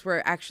feet in this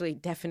were actually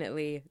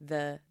definitely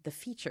the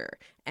feature,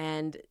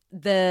 and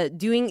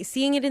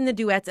seeing it in the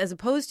duets as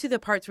opposed to the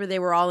parts where they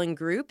were all in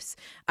groups,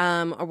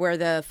 or where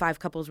the 5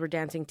 couples were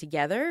dancing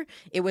together.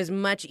 It was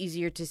much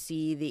easier to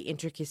see the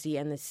intricacy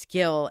and the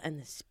skill and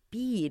the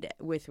speed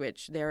with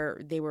which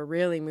they were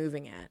really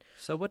moving at.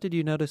 So what did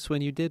you notice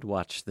when you did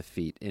watch the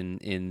feet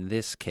in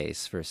this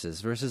case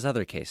versus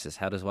other cases?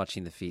 How does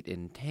watching the feet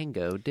in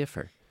tango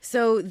differ?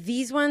 So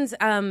these ones,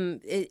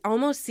 it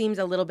almost seems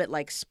a little bit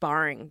like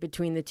sparring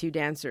between the two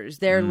dancers.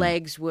 Their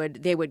legs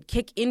would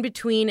kick in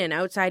between and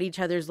outside each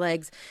other's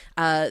legs.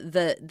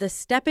 The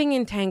stepping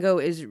in tango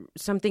is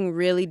something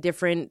really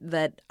different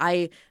that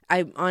I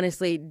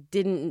honestly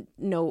didn't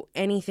know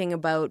anything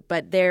about.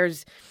 But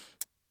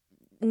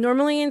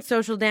normally in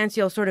social dance,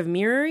 you'll sort of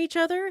mirror each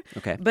other.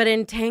 Okay. But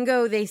in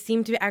tango, they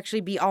seem to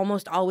actually be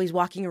almost always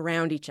walking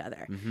around each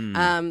other.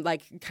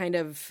 Like kind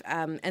of,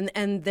 and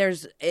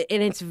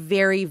it's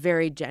very,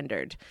 very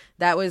gendered.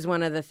 That was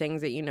one of the things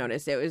that you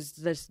noticed. It was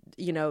this,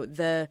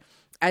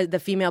 the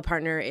female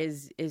partner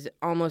is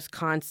almost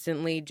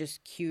constantly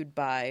just cued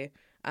by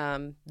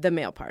the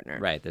male partner.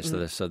 Right. There's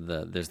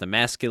there's the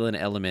masculine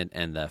element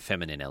and the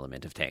feminine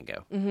element of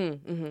tango.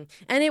 And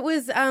it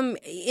was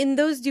in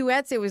those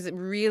duets, it was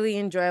really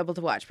enjoyable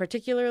to watch,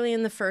 particularly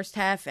in the first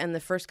half and the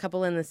first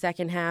couple in the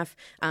second half.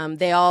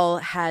 They all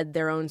had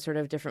their own sort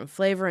of different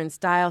flavor and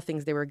style,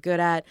 things they were good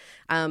at.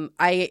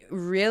 I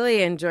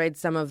really enjoyed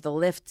some of the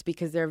lifts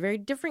because they're a very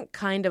different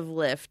kind of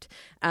lift.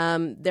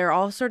 They're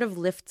all sort of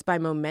lifts by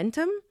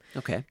momentum.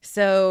 Okay.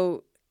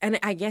 So, and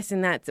I guess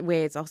in that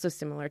way, it's also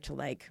similar to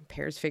like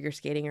pairs figure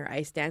skating or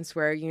ice dance,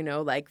 where, you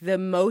know, like the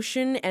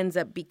motion ends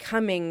up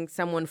becoming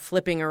someone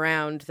flipping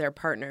around their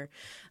partner.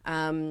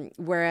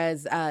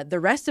 Whereas the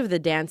rest of the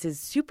dance is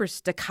super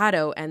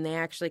staccato and they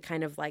actually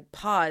kind of like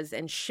pause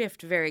and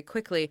shift very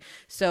quickly.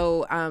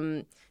 So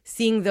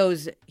seeing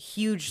those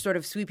huge sort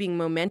of sweeping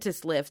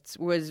momentous lifts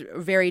was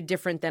very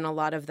different than a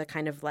lot of the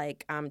kind of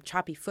like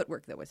choppy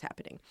footwork that was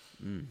happening.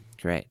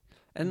 Great.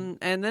 And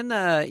then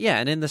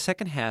and in the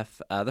second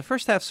half, the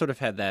first half sort of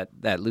had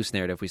that loose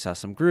narrative. We saw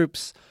some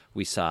groups,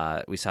 we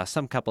saw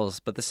some couples,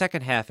 but the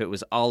second half it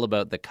was all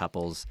about the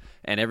couples,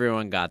 and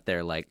everyone got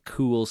their like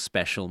cool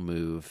special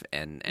move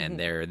and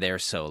their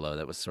solo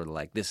that was sort of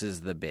like, this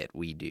is the bit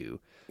we do,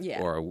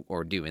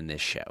 or do in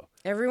this show.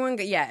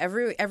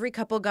 Every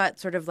couple got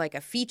sort of like a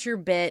feature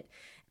bit,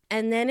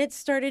 and then it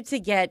started to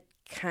get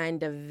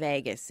kind of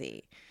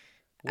Vegas-y.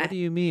 What do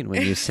you mean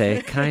when you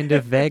say kind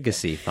of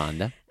Vegas-y,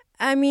 Fonda?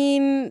 I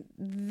mean,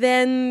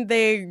 then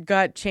they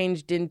got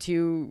changed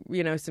into,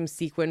 you know, some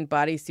sequin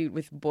bodysuit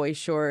with boy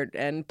short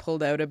and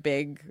pulled out a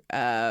big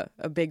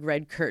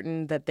red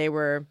curtain that they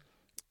were,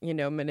 you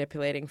know,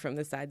 manipulating from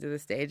the sides of the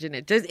stage, and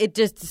it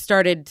just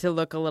started to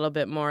look a little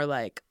bit more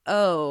like,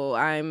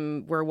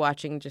 we're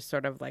watching just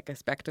sort of like a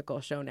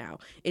spectacle show now.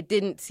 It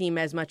didn't seem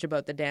as much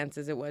about the dance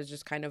as it was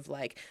just kind of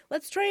like,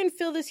 let's try and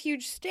fill this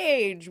huge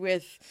stage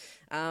with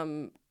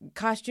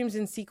costumes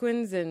and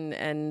sequins,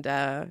 and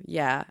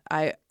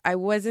I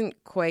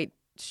wasn't quite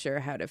sure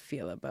how to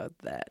feel about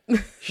that.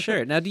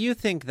 Sure. Now, do you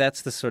think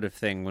that's the sort of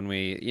thing when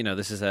we, you know,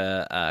 this is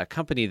a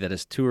company that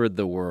has toured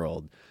the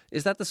world.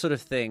 Is that the sort of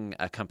thing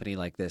a company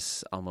like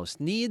this almost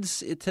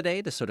needs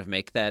today to sort of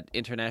make that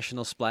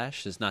international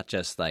splash? Is not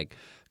just like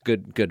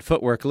good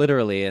footwork,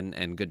 literally,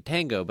 and good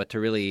tango, but to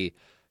really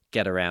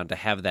get around to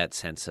have that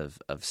sense of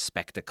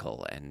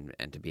spectacle and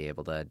to be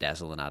able to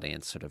dazzle an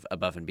audience sort of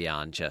above and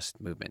beyond just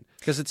movement.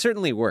 Because it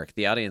certainly worked.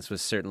 The audience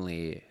was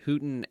certainly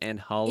hooting and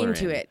hollering.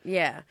 Into it,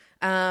 yeah.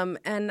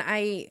 And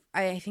I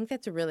think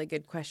that's a really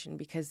good question,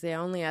 because the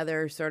only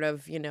other sort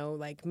of, you know,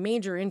 like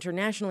major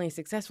internationally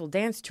successful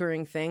dance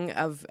touring thing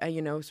of,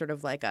 you know, sort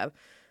of like a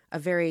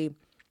very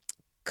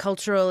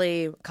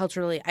culturally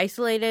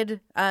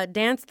isolated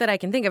dance that I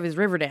can think of is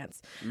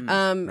Riverdance.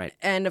 Right.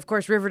 And of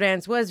course,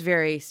 Riverdance was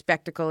very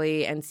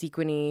spectacle-y and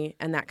sequin-y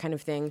and that kind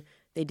of thing.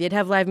 They did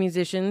have live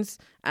musicians.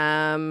 They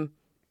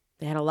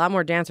had a lot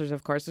more dancers,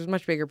 of course. It was a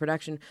much bigger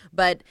production.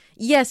 But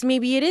yes,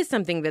 maybe it is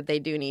something that they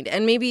do need.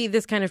 And maybe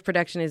this kind of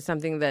production is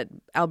something that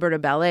Alberta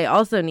Ballet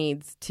also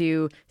needs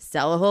to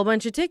sell a whole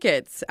bunch of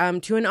tickets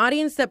to an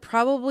audience that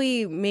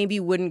probably maybe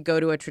wouldn't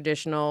go to a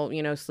traditional,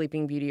 you know,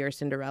 Sleeping Beauty or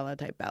Cinderella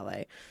type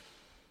ballet.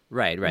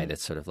 Right.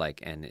 It's sort of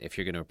like, and if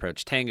you're going to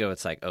approach tango,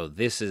 it's like, oh,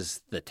 this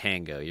is the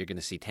tango. You're going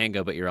to see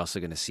tango, but you're also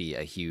going to see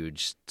a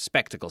huge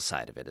spectacle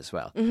side of it as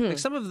well. Like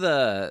some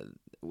of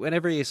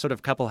whenever a sort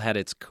of couple had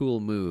its cool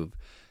move,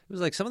 it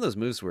was like some of those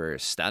moves were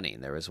stunning.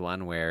 There was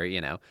one where,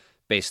 you know,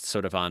 based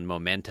sort of on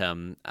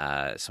momentum,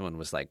 someone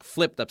was like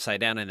flipped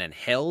upside down and then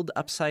held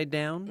upside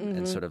down.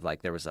 And sort of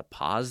like there was a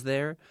pause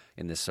there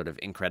in this sort of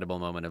incredible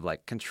moment of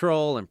like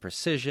control and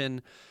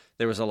precision.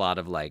 There was a lot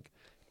of like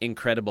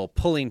incredible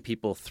pulling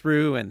people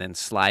through and then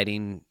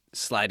sliding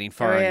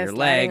far on your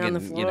leg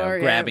and floor, you know,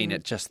 grabbing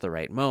at just the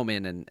right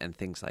moment and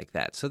things like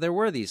that. So there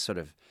were these sort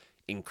of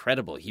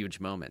incredible huge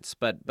moments,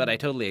 but I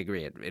totally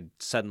agree. It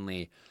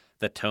suddenly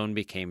the tone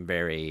became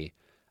very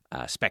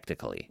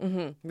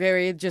spectacle-y.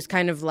 Very just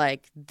kind of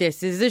like,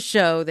 this is a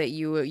show that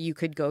you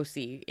could go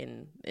see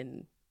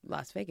in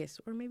Las Vegas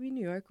or maybe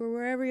New York or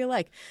wherever you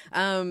like.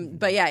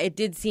 But yeah, it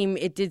did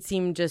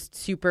seem just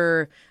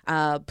super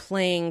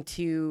playing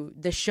to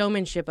the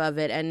showmanship of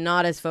it and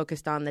not as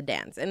focused on the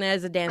dance. And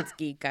as a dance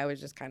geek, I was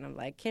just kind of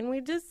like, can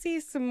we just see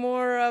some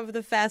more of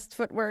the fast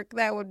footwork?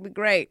 That would be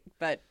great.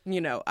 But,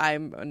 you know,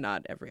 I'm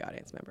not every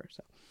audience member.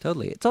 So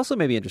Totally. It's also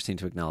maybe interesting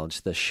to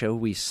acknowledge the show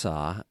we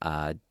saw.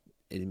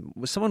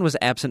 Someone was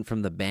absent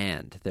from the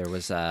band. There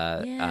was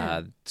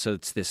so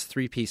it's this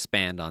 3-piece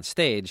band on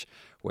stage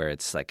where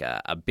it's like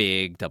a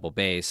big double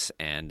bass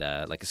and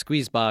like a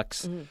squeeze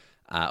box.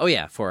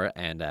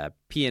 And a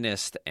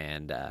pianist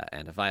and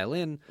a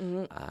violin.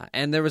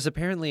 And there was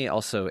apparently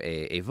also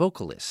a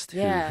vocalist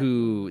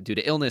who due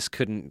to illness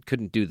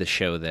couldn't do the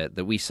show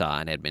that we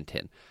saw in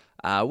Edmonton,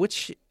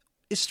 which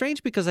is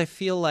strange because I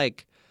feel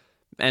like,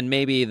 and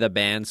maybe the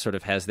band sort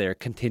of has their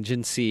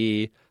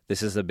contingency.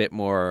 This is a bit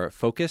more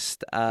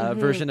focused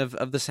version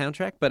of the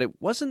soundtrack, but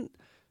it wasn't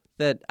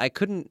that I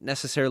couldn't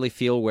necessarily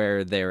feel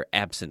where their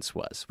absence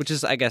was, which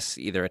is, I guess,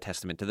 either a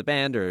testament to the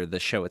band or the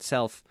show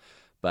itself.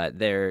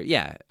 But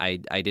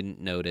I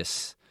didn't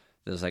notice.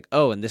 It was like,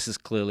 oh, and this is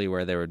clearly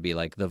where there would be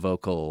like the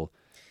vocal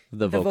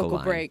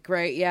line. break,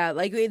 right? Yeah,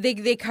 like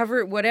they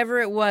cover whatever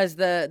it was.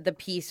 The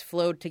piece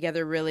flowed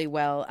together really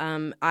well.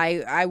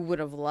 I would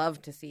have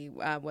loved to see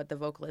what the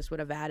vocalist would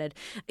have added.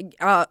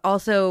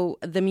 Also,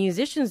 the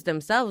musicians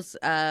themselves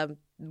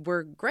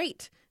were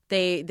great.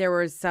 There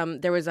was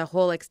a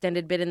whole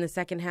extended bit in the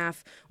second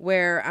half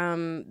where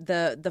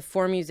the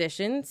four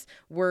musicians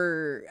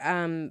were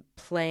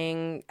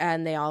playing,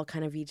 and they all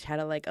kind of each had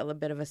a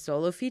bit of a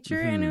solo feature,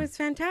 and it was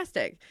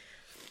fantastic.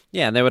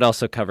 Yeah, and they would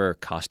also cover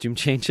costume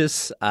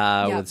changes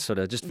with sort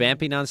of just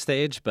vamping on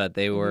stage, but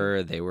they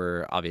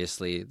were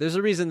obviously, there's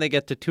a reason they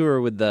get to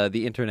tour with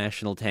the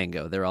International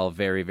Tango. They're all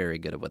very, very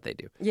good at what they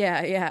do.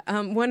 Yeah.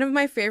 One of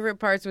my favorite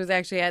parts was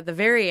actually at the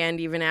very end,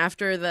 even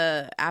after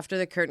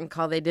the curtain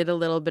call, they did a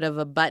little bit of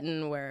a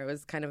button where it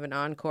was kind of an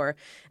encore,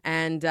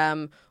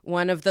 and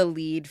one of the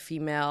lead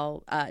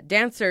female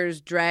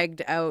dancers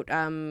dragged out,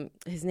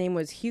 his name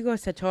was Hugo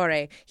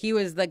Sattore. He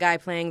was the guy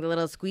playing the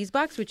little squeeze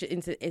box, which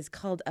is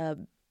called a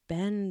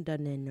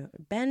bandoneon.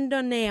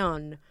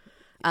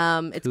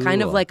 It's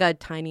kind of like a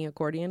tiny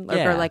accordion,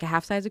 or like a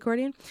half-size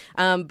accordion.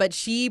 But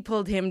she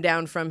pulled him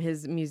down from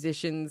his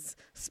musician's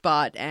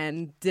spot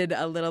and did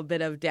a little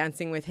bit of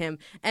dancing with him.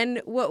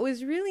 And what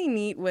was really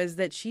neat was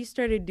that she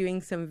started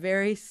doing some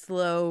very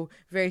slow,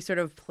 very sort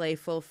of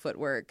playful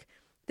footwork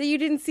that you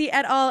didn't see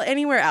at all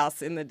anywhere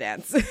else in the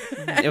dance.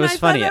 It was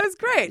funny. That was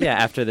great. Yeah,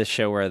 after the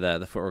show where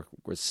the footwork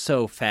was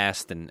so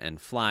fast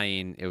and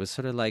flying, it was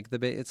sort of like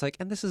it's like,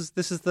 and this is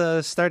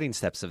the starting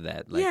steps of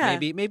that. Like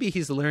maybe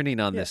he's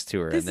learning on this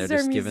tour, This and they're is our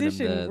just giving him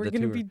musician. We're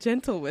going to be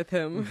gentle with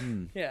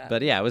him. Yeah.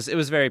 But yeah, it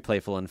was very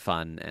playful and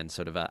fun, and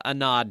sort of a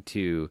nod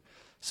to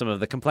some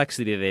of the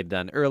complexity they'd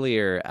done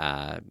earlier.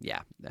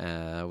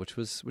 Which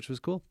was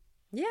cool.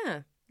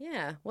 Yeah.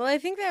 Yeah, well, I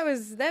think that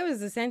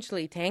was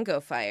essentially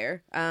Tango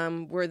Fire.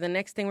 Where the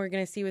next thing we're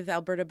going to see with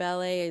Alberta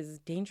Ballet is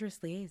Dangerous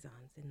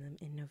Liaisons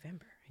in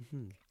November. I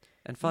think.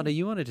 And Fonda,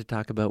 you wanted to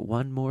talk about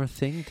one more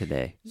thing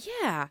today.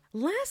 Yeah,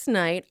 last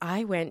night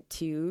I went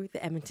to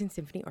the Edmonton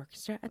Symphony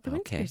Orchestra at the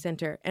Windsor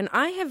Centre, and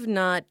I have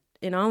not,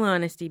 in all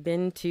honesty,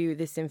 been to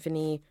the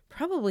symphony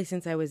probably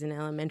since I was in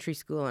elementary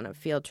school on a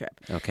field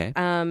trip. Okay,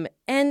 and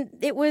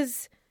it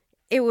was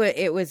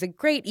a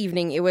great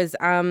evening. It was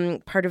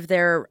part of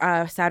their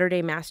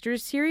Saturday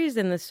Masters series,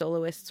 and the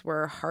soloists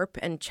were harp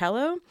and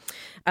cello.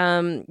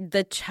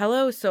 The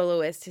cello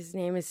soloist, his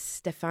name is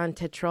Stefan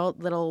Tetrault,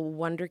 little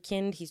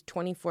wonderkind. He's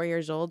 24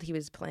 years old. He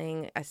was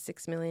playing a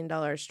 $6 million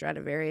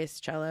Stradivarius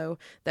cello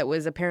that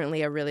was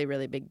apparently a really,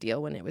 really big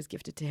deal when it was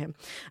gifted to him.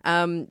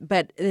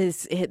 But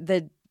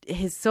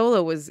his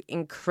solo was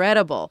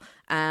incredible.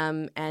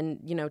 And,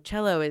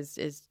 cello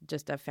is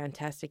just a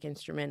fantastic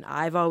instrument.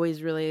 I've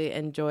always really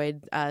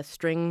enjoyed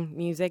string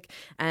music.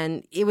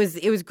 And it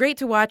was great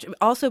to watch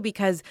also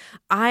because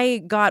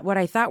I got what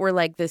I thought were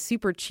like the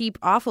super cheap,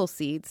 awful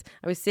seats.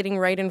 I was sitting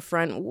right in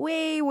front,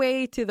 way,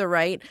 way to the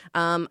right.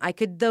 I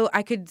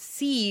could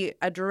see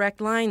a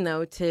direct line,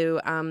 though, to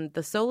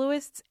the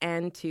soloists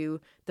and to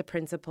the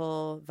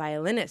principal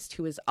violinist,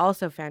 who was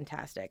also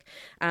fantastic.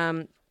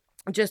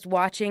 Just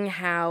watching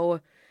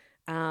how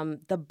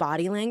the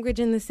body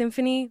language in the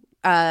symphony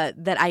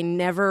that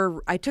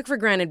I took for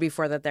granted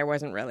before, that there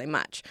wasn't really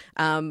much.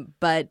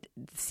 But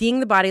seeing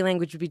the body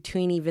language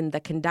between even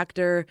the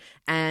conductor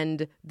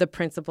and the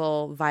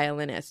principal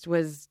violinist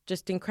was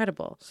just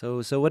incredible.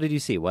 So what did you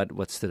see?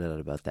 What stood out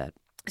about that?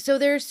 So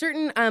there are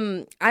certain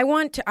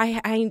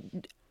I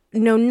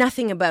know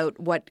nothing about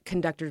what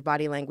conductor's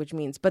body language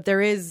means, but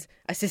there is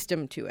a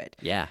system to it.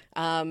 Yeah.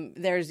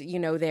 There's,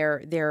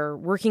 they're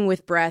working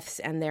with breaths,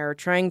 and they're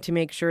trying to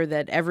make sure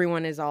that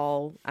everyone is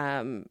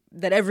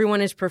that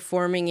everyone is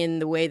performing in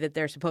the way that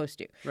they're supposed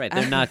to. Right.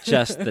 They're not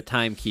just the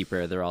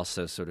timekeeper. They're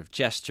also sort of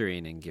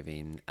gesturing and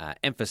giving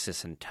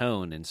emphasis and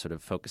tone and sort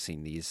of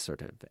focusing these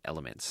sort of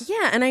elements.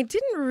 Yeah. And I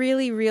didn't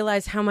really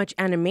realize how much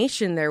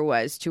animation there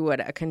was to what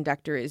a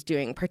conductor is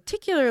doing,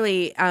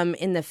 particularly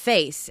in the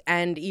face,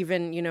 and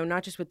even,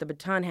 not just with the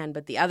baton hand,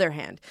 but the other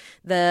hand.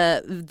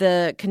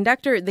 The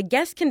conductor, the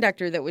guest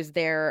conductor that was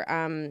there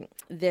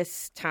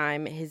this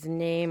time, his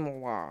name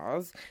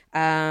was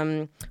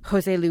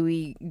Jose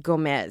Luis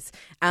Gomez.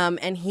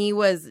 And he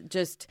was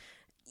just,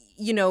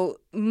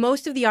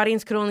 most of the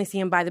audience could only see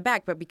him by the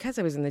back, but because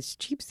I was in this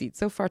cheap seat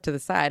so far to the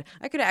side,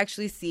 I could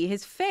actually see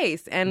his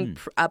face and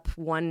up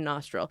one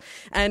nostril.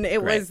 And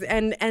it was,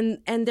 and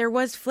there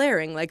was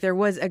flaring, like there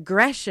was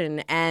aggression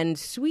and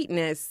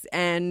sweetness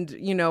and,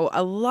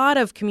 a lot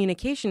of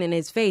communication in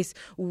his face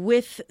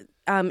with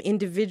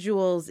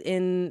individuals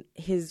in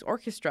his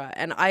orchestra.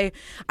 And I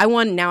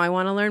want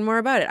to learn more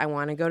about it. I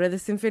want to go to the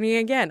symphony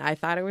again. I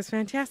thought it was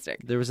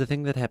fantastic. There was a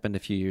thing that happened a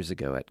few years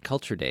ago at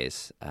Culture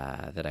Days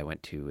that I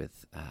went to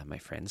with my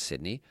friend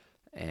Sydney.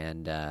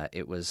 And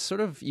it was sort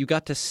of, you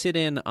got to sit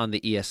in on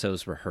the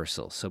ESO's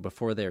rehearsal. So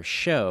before their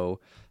show,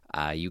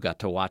 You got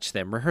to watch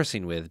them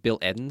rehearsing with Bill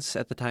Eddins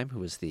at the time, who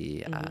was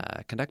the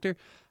conductor.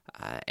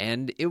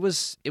 And it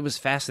was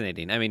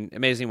fascinating. I mean,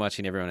 amazing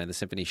watching everyone in the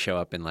symphony show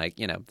up in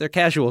their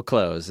casual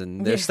clothes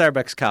and their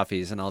Starbucks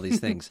coffees and all these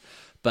things.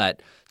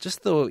 But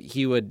just though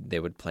they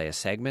would play a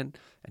segment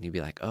and you'd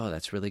be like, oh,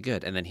 that's really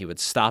good. And then he would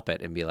stop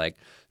it and be like,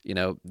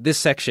 this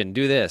section,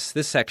 do this.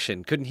 This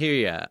section, couldn't hear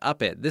you,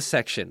 up it. This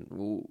section,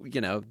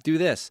 do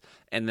this.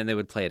 And then they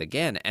would play it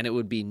again and it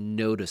would be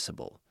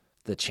noticeable,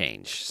 the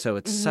change. So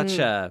it's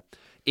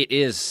it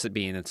is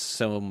being at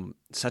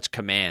such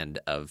command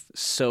of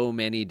so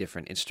many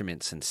different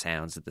instruments and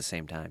sounds at the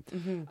same time.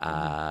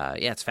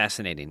 It's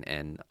fascinating,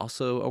 and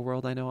also a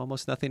world I know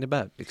almost nothing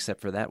about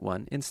except for that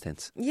one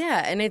instance.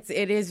 Yeah, and it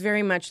is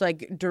very much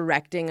like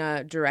directing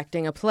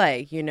a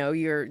play.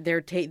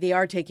 They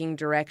are taking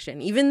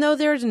direction, even though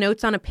there's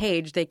notes on a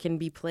page. They can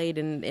be played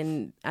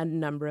in a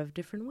number of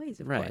different ways.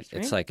 Of course, right?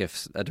 It's like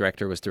if a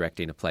director was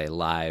directing a play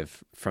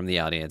live from the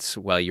audience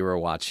while you were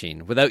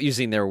watching, without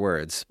using their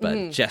words,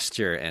 but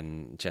gesture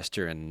and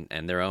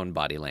their own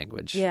body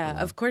language. Yeah,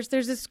 of course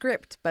there's a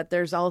script, but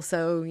there's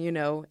also,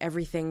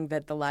 everything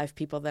that the live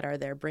people that are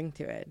there bring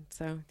to it.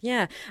 So,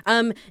 yeah.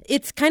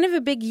 It's kind of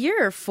a big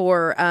year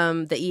for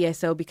the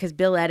ESO because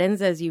Bill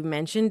Eddins, as you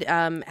mentioned,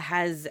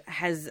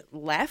 has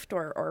left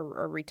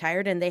or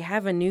retired, and they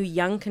have a new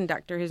young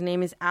conductor. His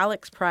name is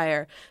Alex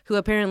Pryor, who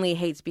apparently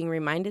hates being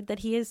reminded that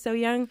he is so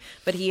young,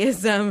 but he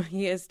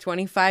is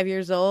 25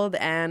 years old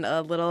and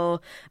a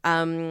little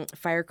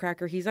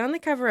firecracker. He's on the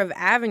cover of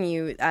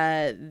Avenue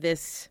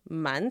this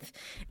month,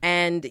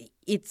 and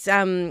it's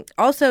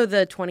also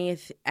the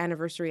 20th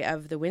anniversary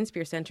of the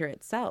Winspear Center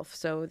itself,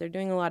 so they're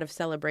doing a lot of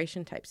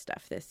celebration type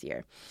stuff this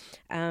year.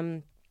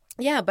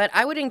 But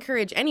I would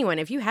encourage anyone,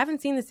 if you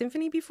haven't seen the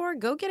symphony before,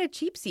 go get a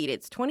cheap seat.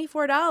 It's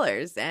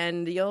 $24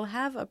 and you'll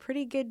have a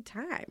pretty good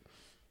time.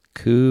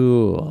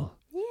 Cool.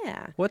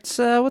 Yeah.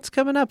 What's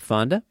coming up,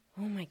 Fonda?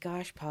 Oh my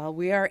gosh, Paul,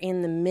 we are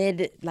in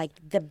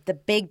the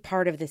big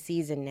part of the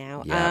season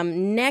now. Yep.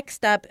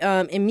 Next up,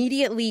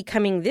 immediately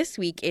coming this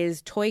week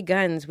is Toy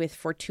Guns with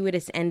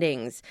Fortuitous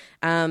Endings,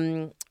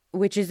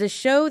 which is a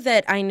show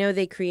that I know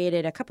they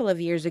created a couple of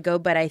years ago,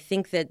 but I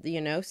think that,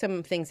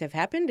 some things have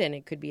happened and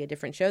it could be a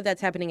different show. That's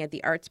happening at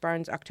the Arts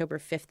Barns October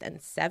 5th and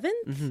 7th.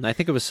 Mm-hmm. I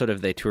think it was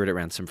they toured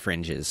around some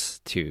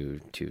fringes to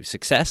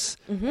success,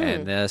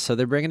 and so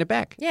they're bringing it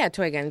back. Yeah,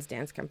 Toy Guns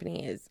Dance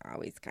Company is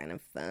always kind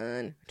of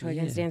fun. Toy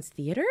Guns Dance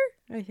Theater,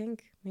 I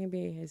think,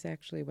 maybe is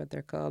actually what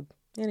they're called.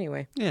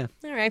 Anyway. Yeah.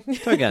 All right.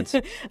 Toy Guns.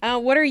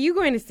 What are you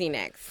going to see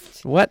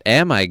next? What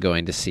am I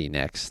going to see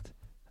next?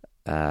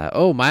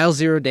 Mile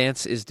Zero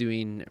Dance is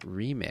doing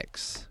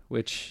Remix,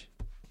 which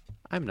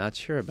I'm not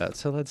sure about.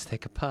 So let's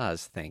take a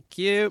pause. Thank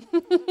you.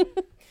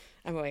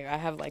 I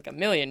have like a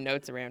million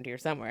notes around here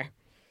somewhere.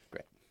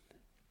 Great.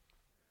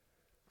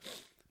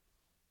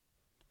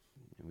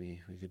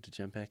 We good to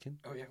jump back in?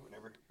 Oh yeah,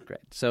 whenever. Great.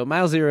 So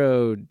Mile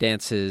Zero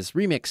Dance's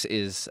Remix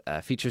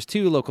features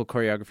two local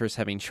choreographers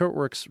having short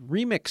works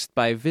remixed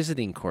by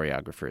visiting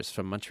choreographers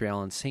from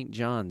Montreal and St.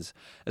 John's,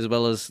 as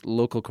well as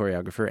local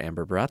choreographer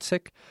Amber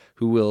Bratzik,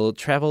 who will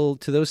travel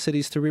to those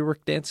cities to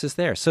rework dances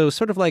there. So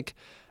sort of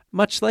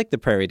much like the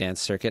Prairie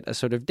Dance Circuit, a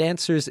sort of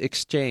dancers'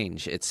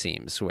 exchange, it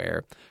seems,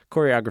 where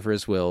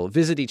choreographers will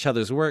visit each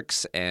other's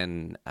works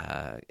and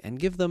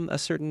give them a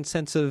certain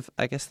sense of,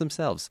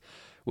 themselves,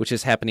 which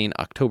is happening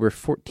October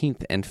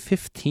 14th and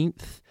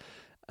 15th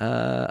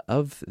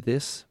of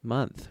this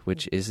month,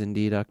 which is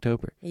indeed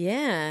October.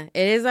 Yeah,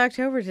 it is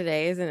October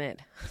today, isn't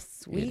it?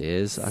 Sweet, it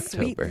is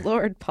October. Sweet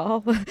Lord,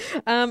 Paul.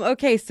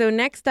 Okay, so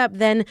next up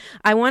then,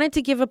 I wanted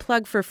to give a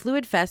plug for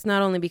Fluid Fest,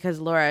 not only because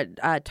Laura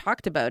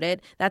talked about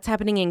it. That's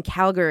happening in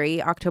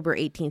Calgary, October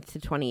 18th to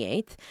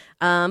 28th.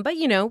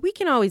 But, we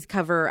can always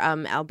cover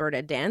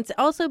Alberta dance.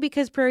 Also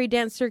because Prairie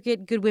Dance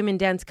Circuit, Good Women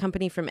Dance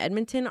Company from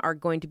Edmonton are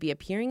going to be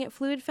appearing at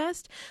Fluid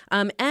Fest.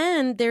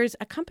 And there's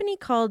a company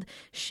called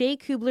Shea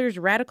Kubler's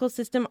Radical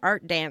System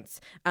Art Dance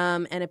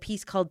and a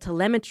piece called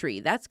Telemetry.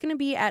 That's going to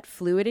be at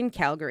Fluid in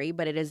Calgary,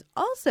 but it is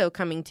also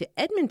coming to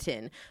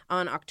Edmonton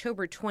on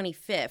October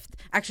 25th.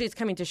 Actually, it's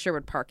coming to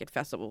Sherwood Park at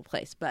Festival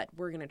Place, but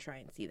we're going to try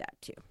and see that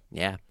too.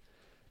 Yeah.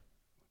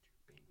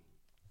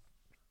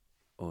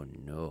 Oh,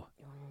 no.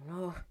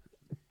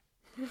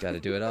 Got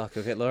to do it all.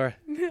 Go get Laura.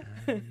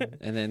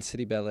 And then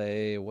City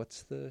Ballet,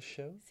 what's the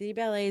show? City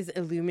Ballet's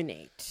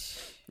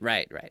Illuminate.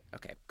 Right.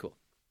 Okay, cool.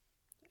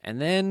 And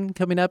then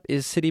coming up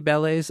is City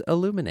Ballet's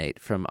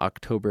Illuminate from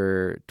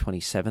October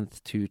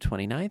 27th to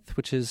 29th,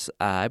 which is,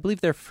 I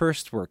believe, their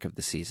first work of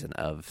the season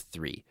of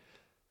 3.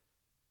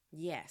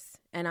 Yes.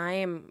 And I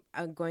am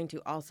going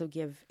to also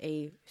give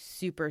a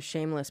super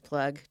shameless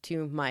plug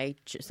to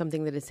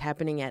something that is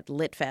happening at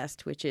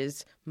LitFest, which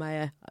is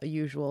my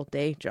usual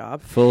day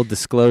job. Full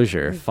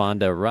disclosure,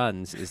 Fonda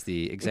Runs is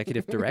the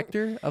executive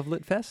director of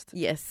LitFest.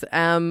 Yes.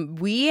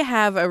 We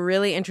have a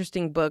really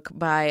interesting book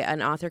by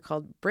an author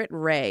called Britt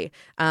Ray.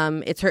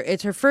 It's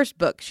her first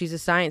book. She's a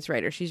science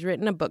writer. She's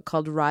written a book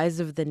called Rise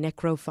of the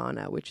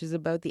Necrofauna, which is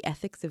about the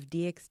ethics of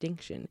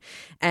de-extinction.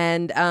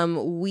 And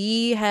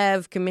we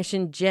have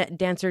commissioned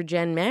dancer Jen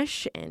Jen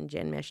Mesh and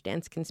Jen Mesh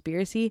Dance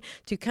Conspiracy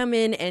to come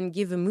in and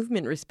give a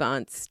movement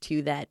response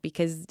to that,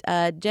 because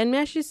Jen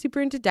Mesh is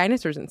super into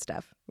dinosaurs and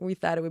stuff. We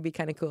thought it would be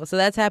kind of cool. So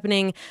that's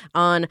happening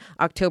on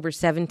October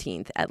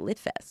 17th at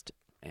Litfest.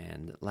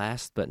 And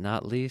last but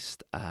not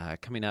least,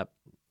 coming up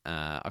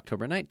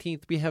October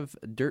 19th, we have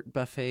Dirt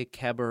Buffet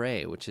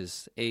Cabaret, which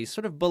is a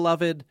sort of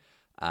beloved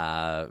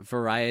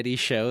variety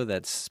show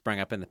that's sprung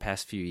up in the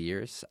past few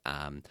years.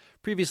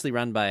 Previously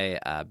run by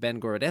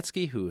Ben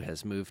Gorodetsky, who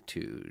has moved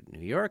to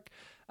New York,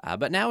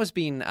 but now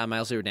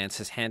Miles Zero Dance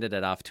has handed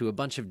it off to a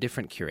bunch of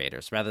different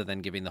curators. Rather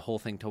than giving the whole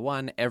thing to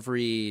one,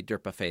 every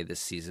Dirt Buffet this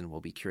season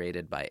will be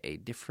curated by a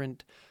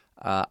different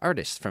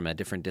artist from a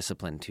different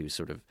discipline, to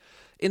sort of,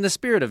 in the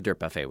spirit of Dirt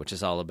Buffet, which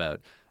is all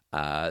about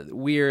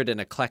weird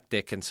and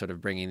eclectic and sort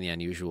of bringing the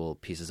unusual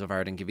pieces of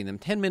art and giving them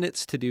 10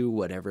 minutes to do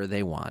whatever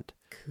they want.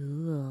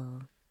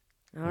 Cool.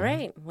 All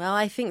right. Well,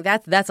 I think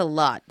that's a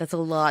lot. That's a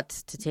lot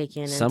to take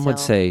in. Some would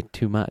say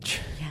too much.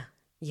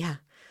 Yeah.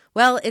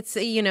 Well, it's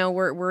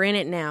we're in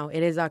it now.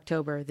 It is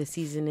October. The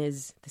season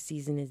is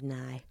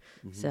nigh.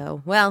 Mm-hmm.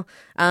 So, well,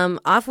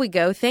 off we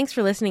go. Thanks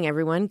for listening,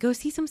 everyone. Go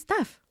see some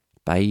stuff.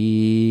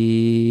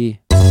 Bye.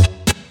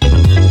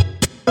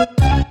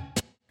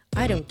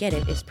 I Don't Get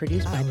It is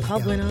produced by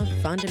Paul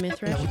Blinov, Fonda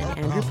Mithrash,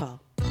 and Andrew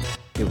Paul.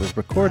 It was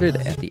recorded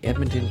at the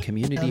Edmonton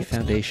Community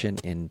Foundation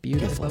in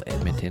beautiful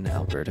Edmonton,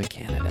 Alberta,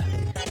 Canada.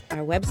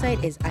 Our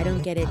website is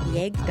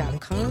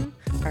idon'tgetityeg.com.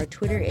 Our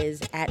Twitter is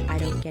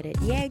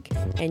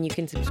 @idon'tgetityeg, and you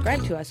can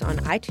subscribe to us on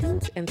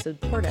iTunes and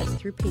support us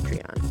through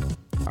Patreon.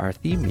 Our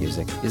theme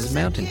music is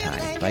Mountain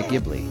Time by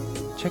Ghibli.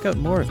 Check out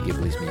more of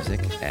Ghibli's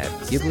music at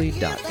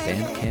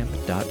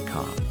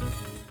ghibli.bandcamp.com.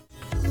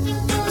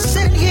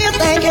 Sitting here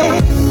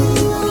thinking,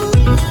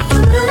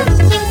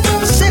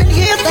 sitting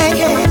here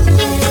thinking,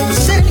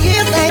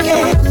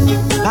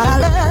 I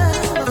love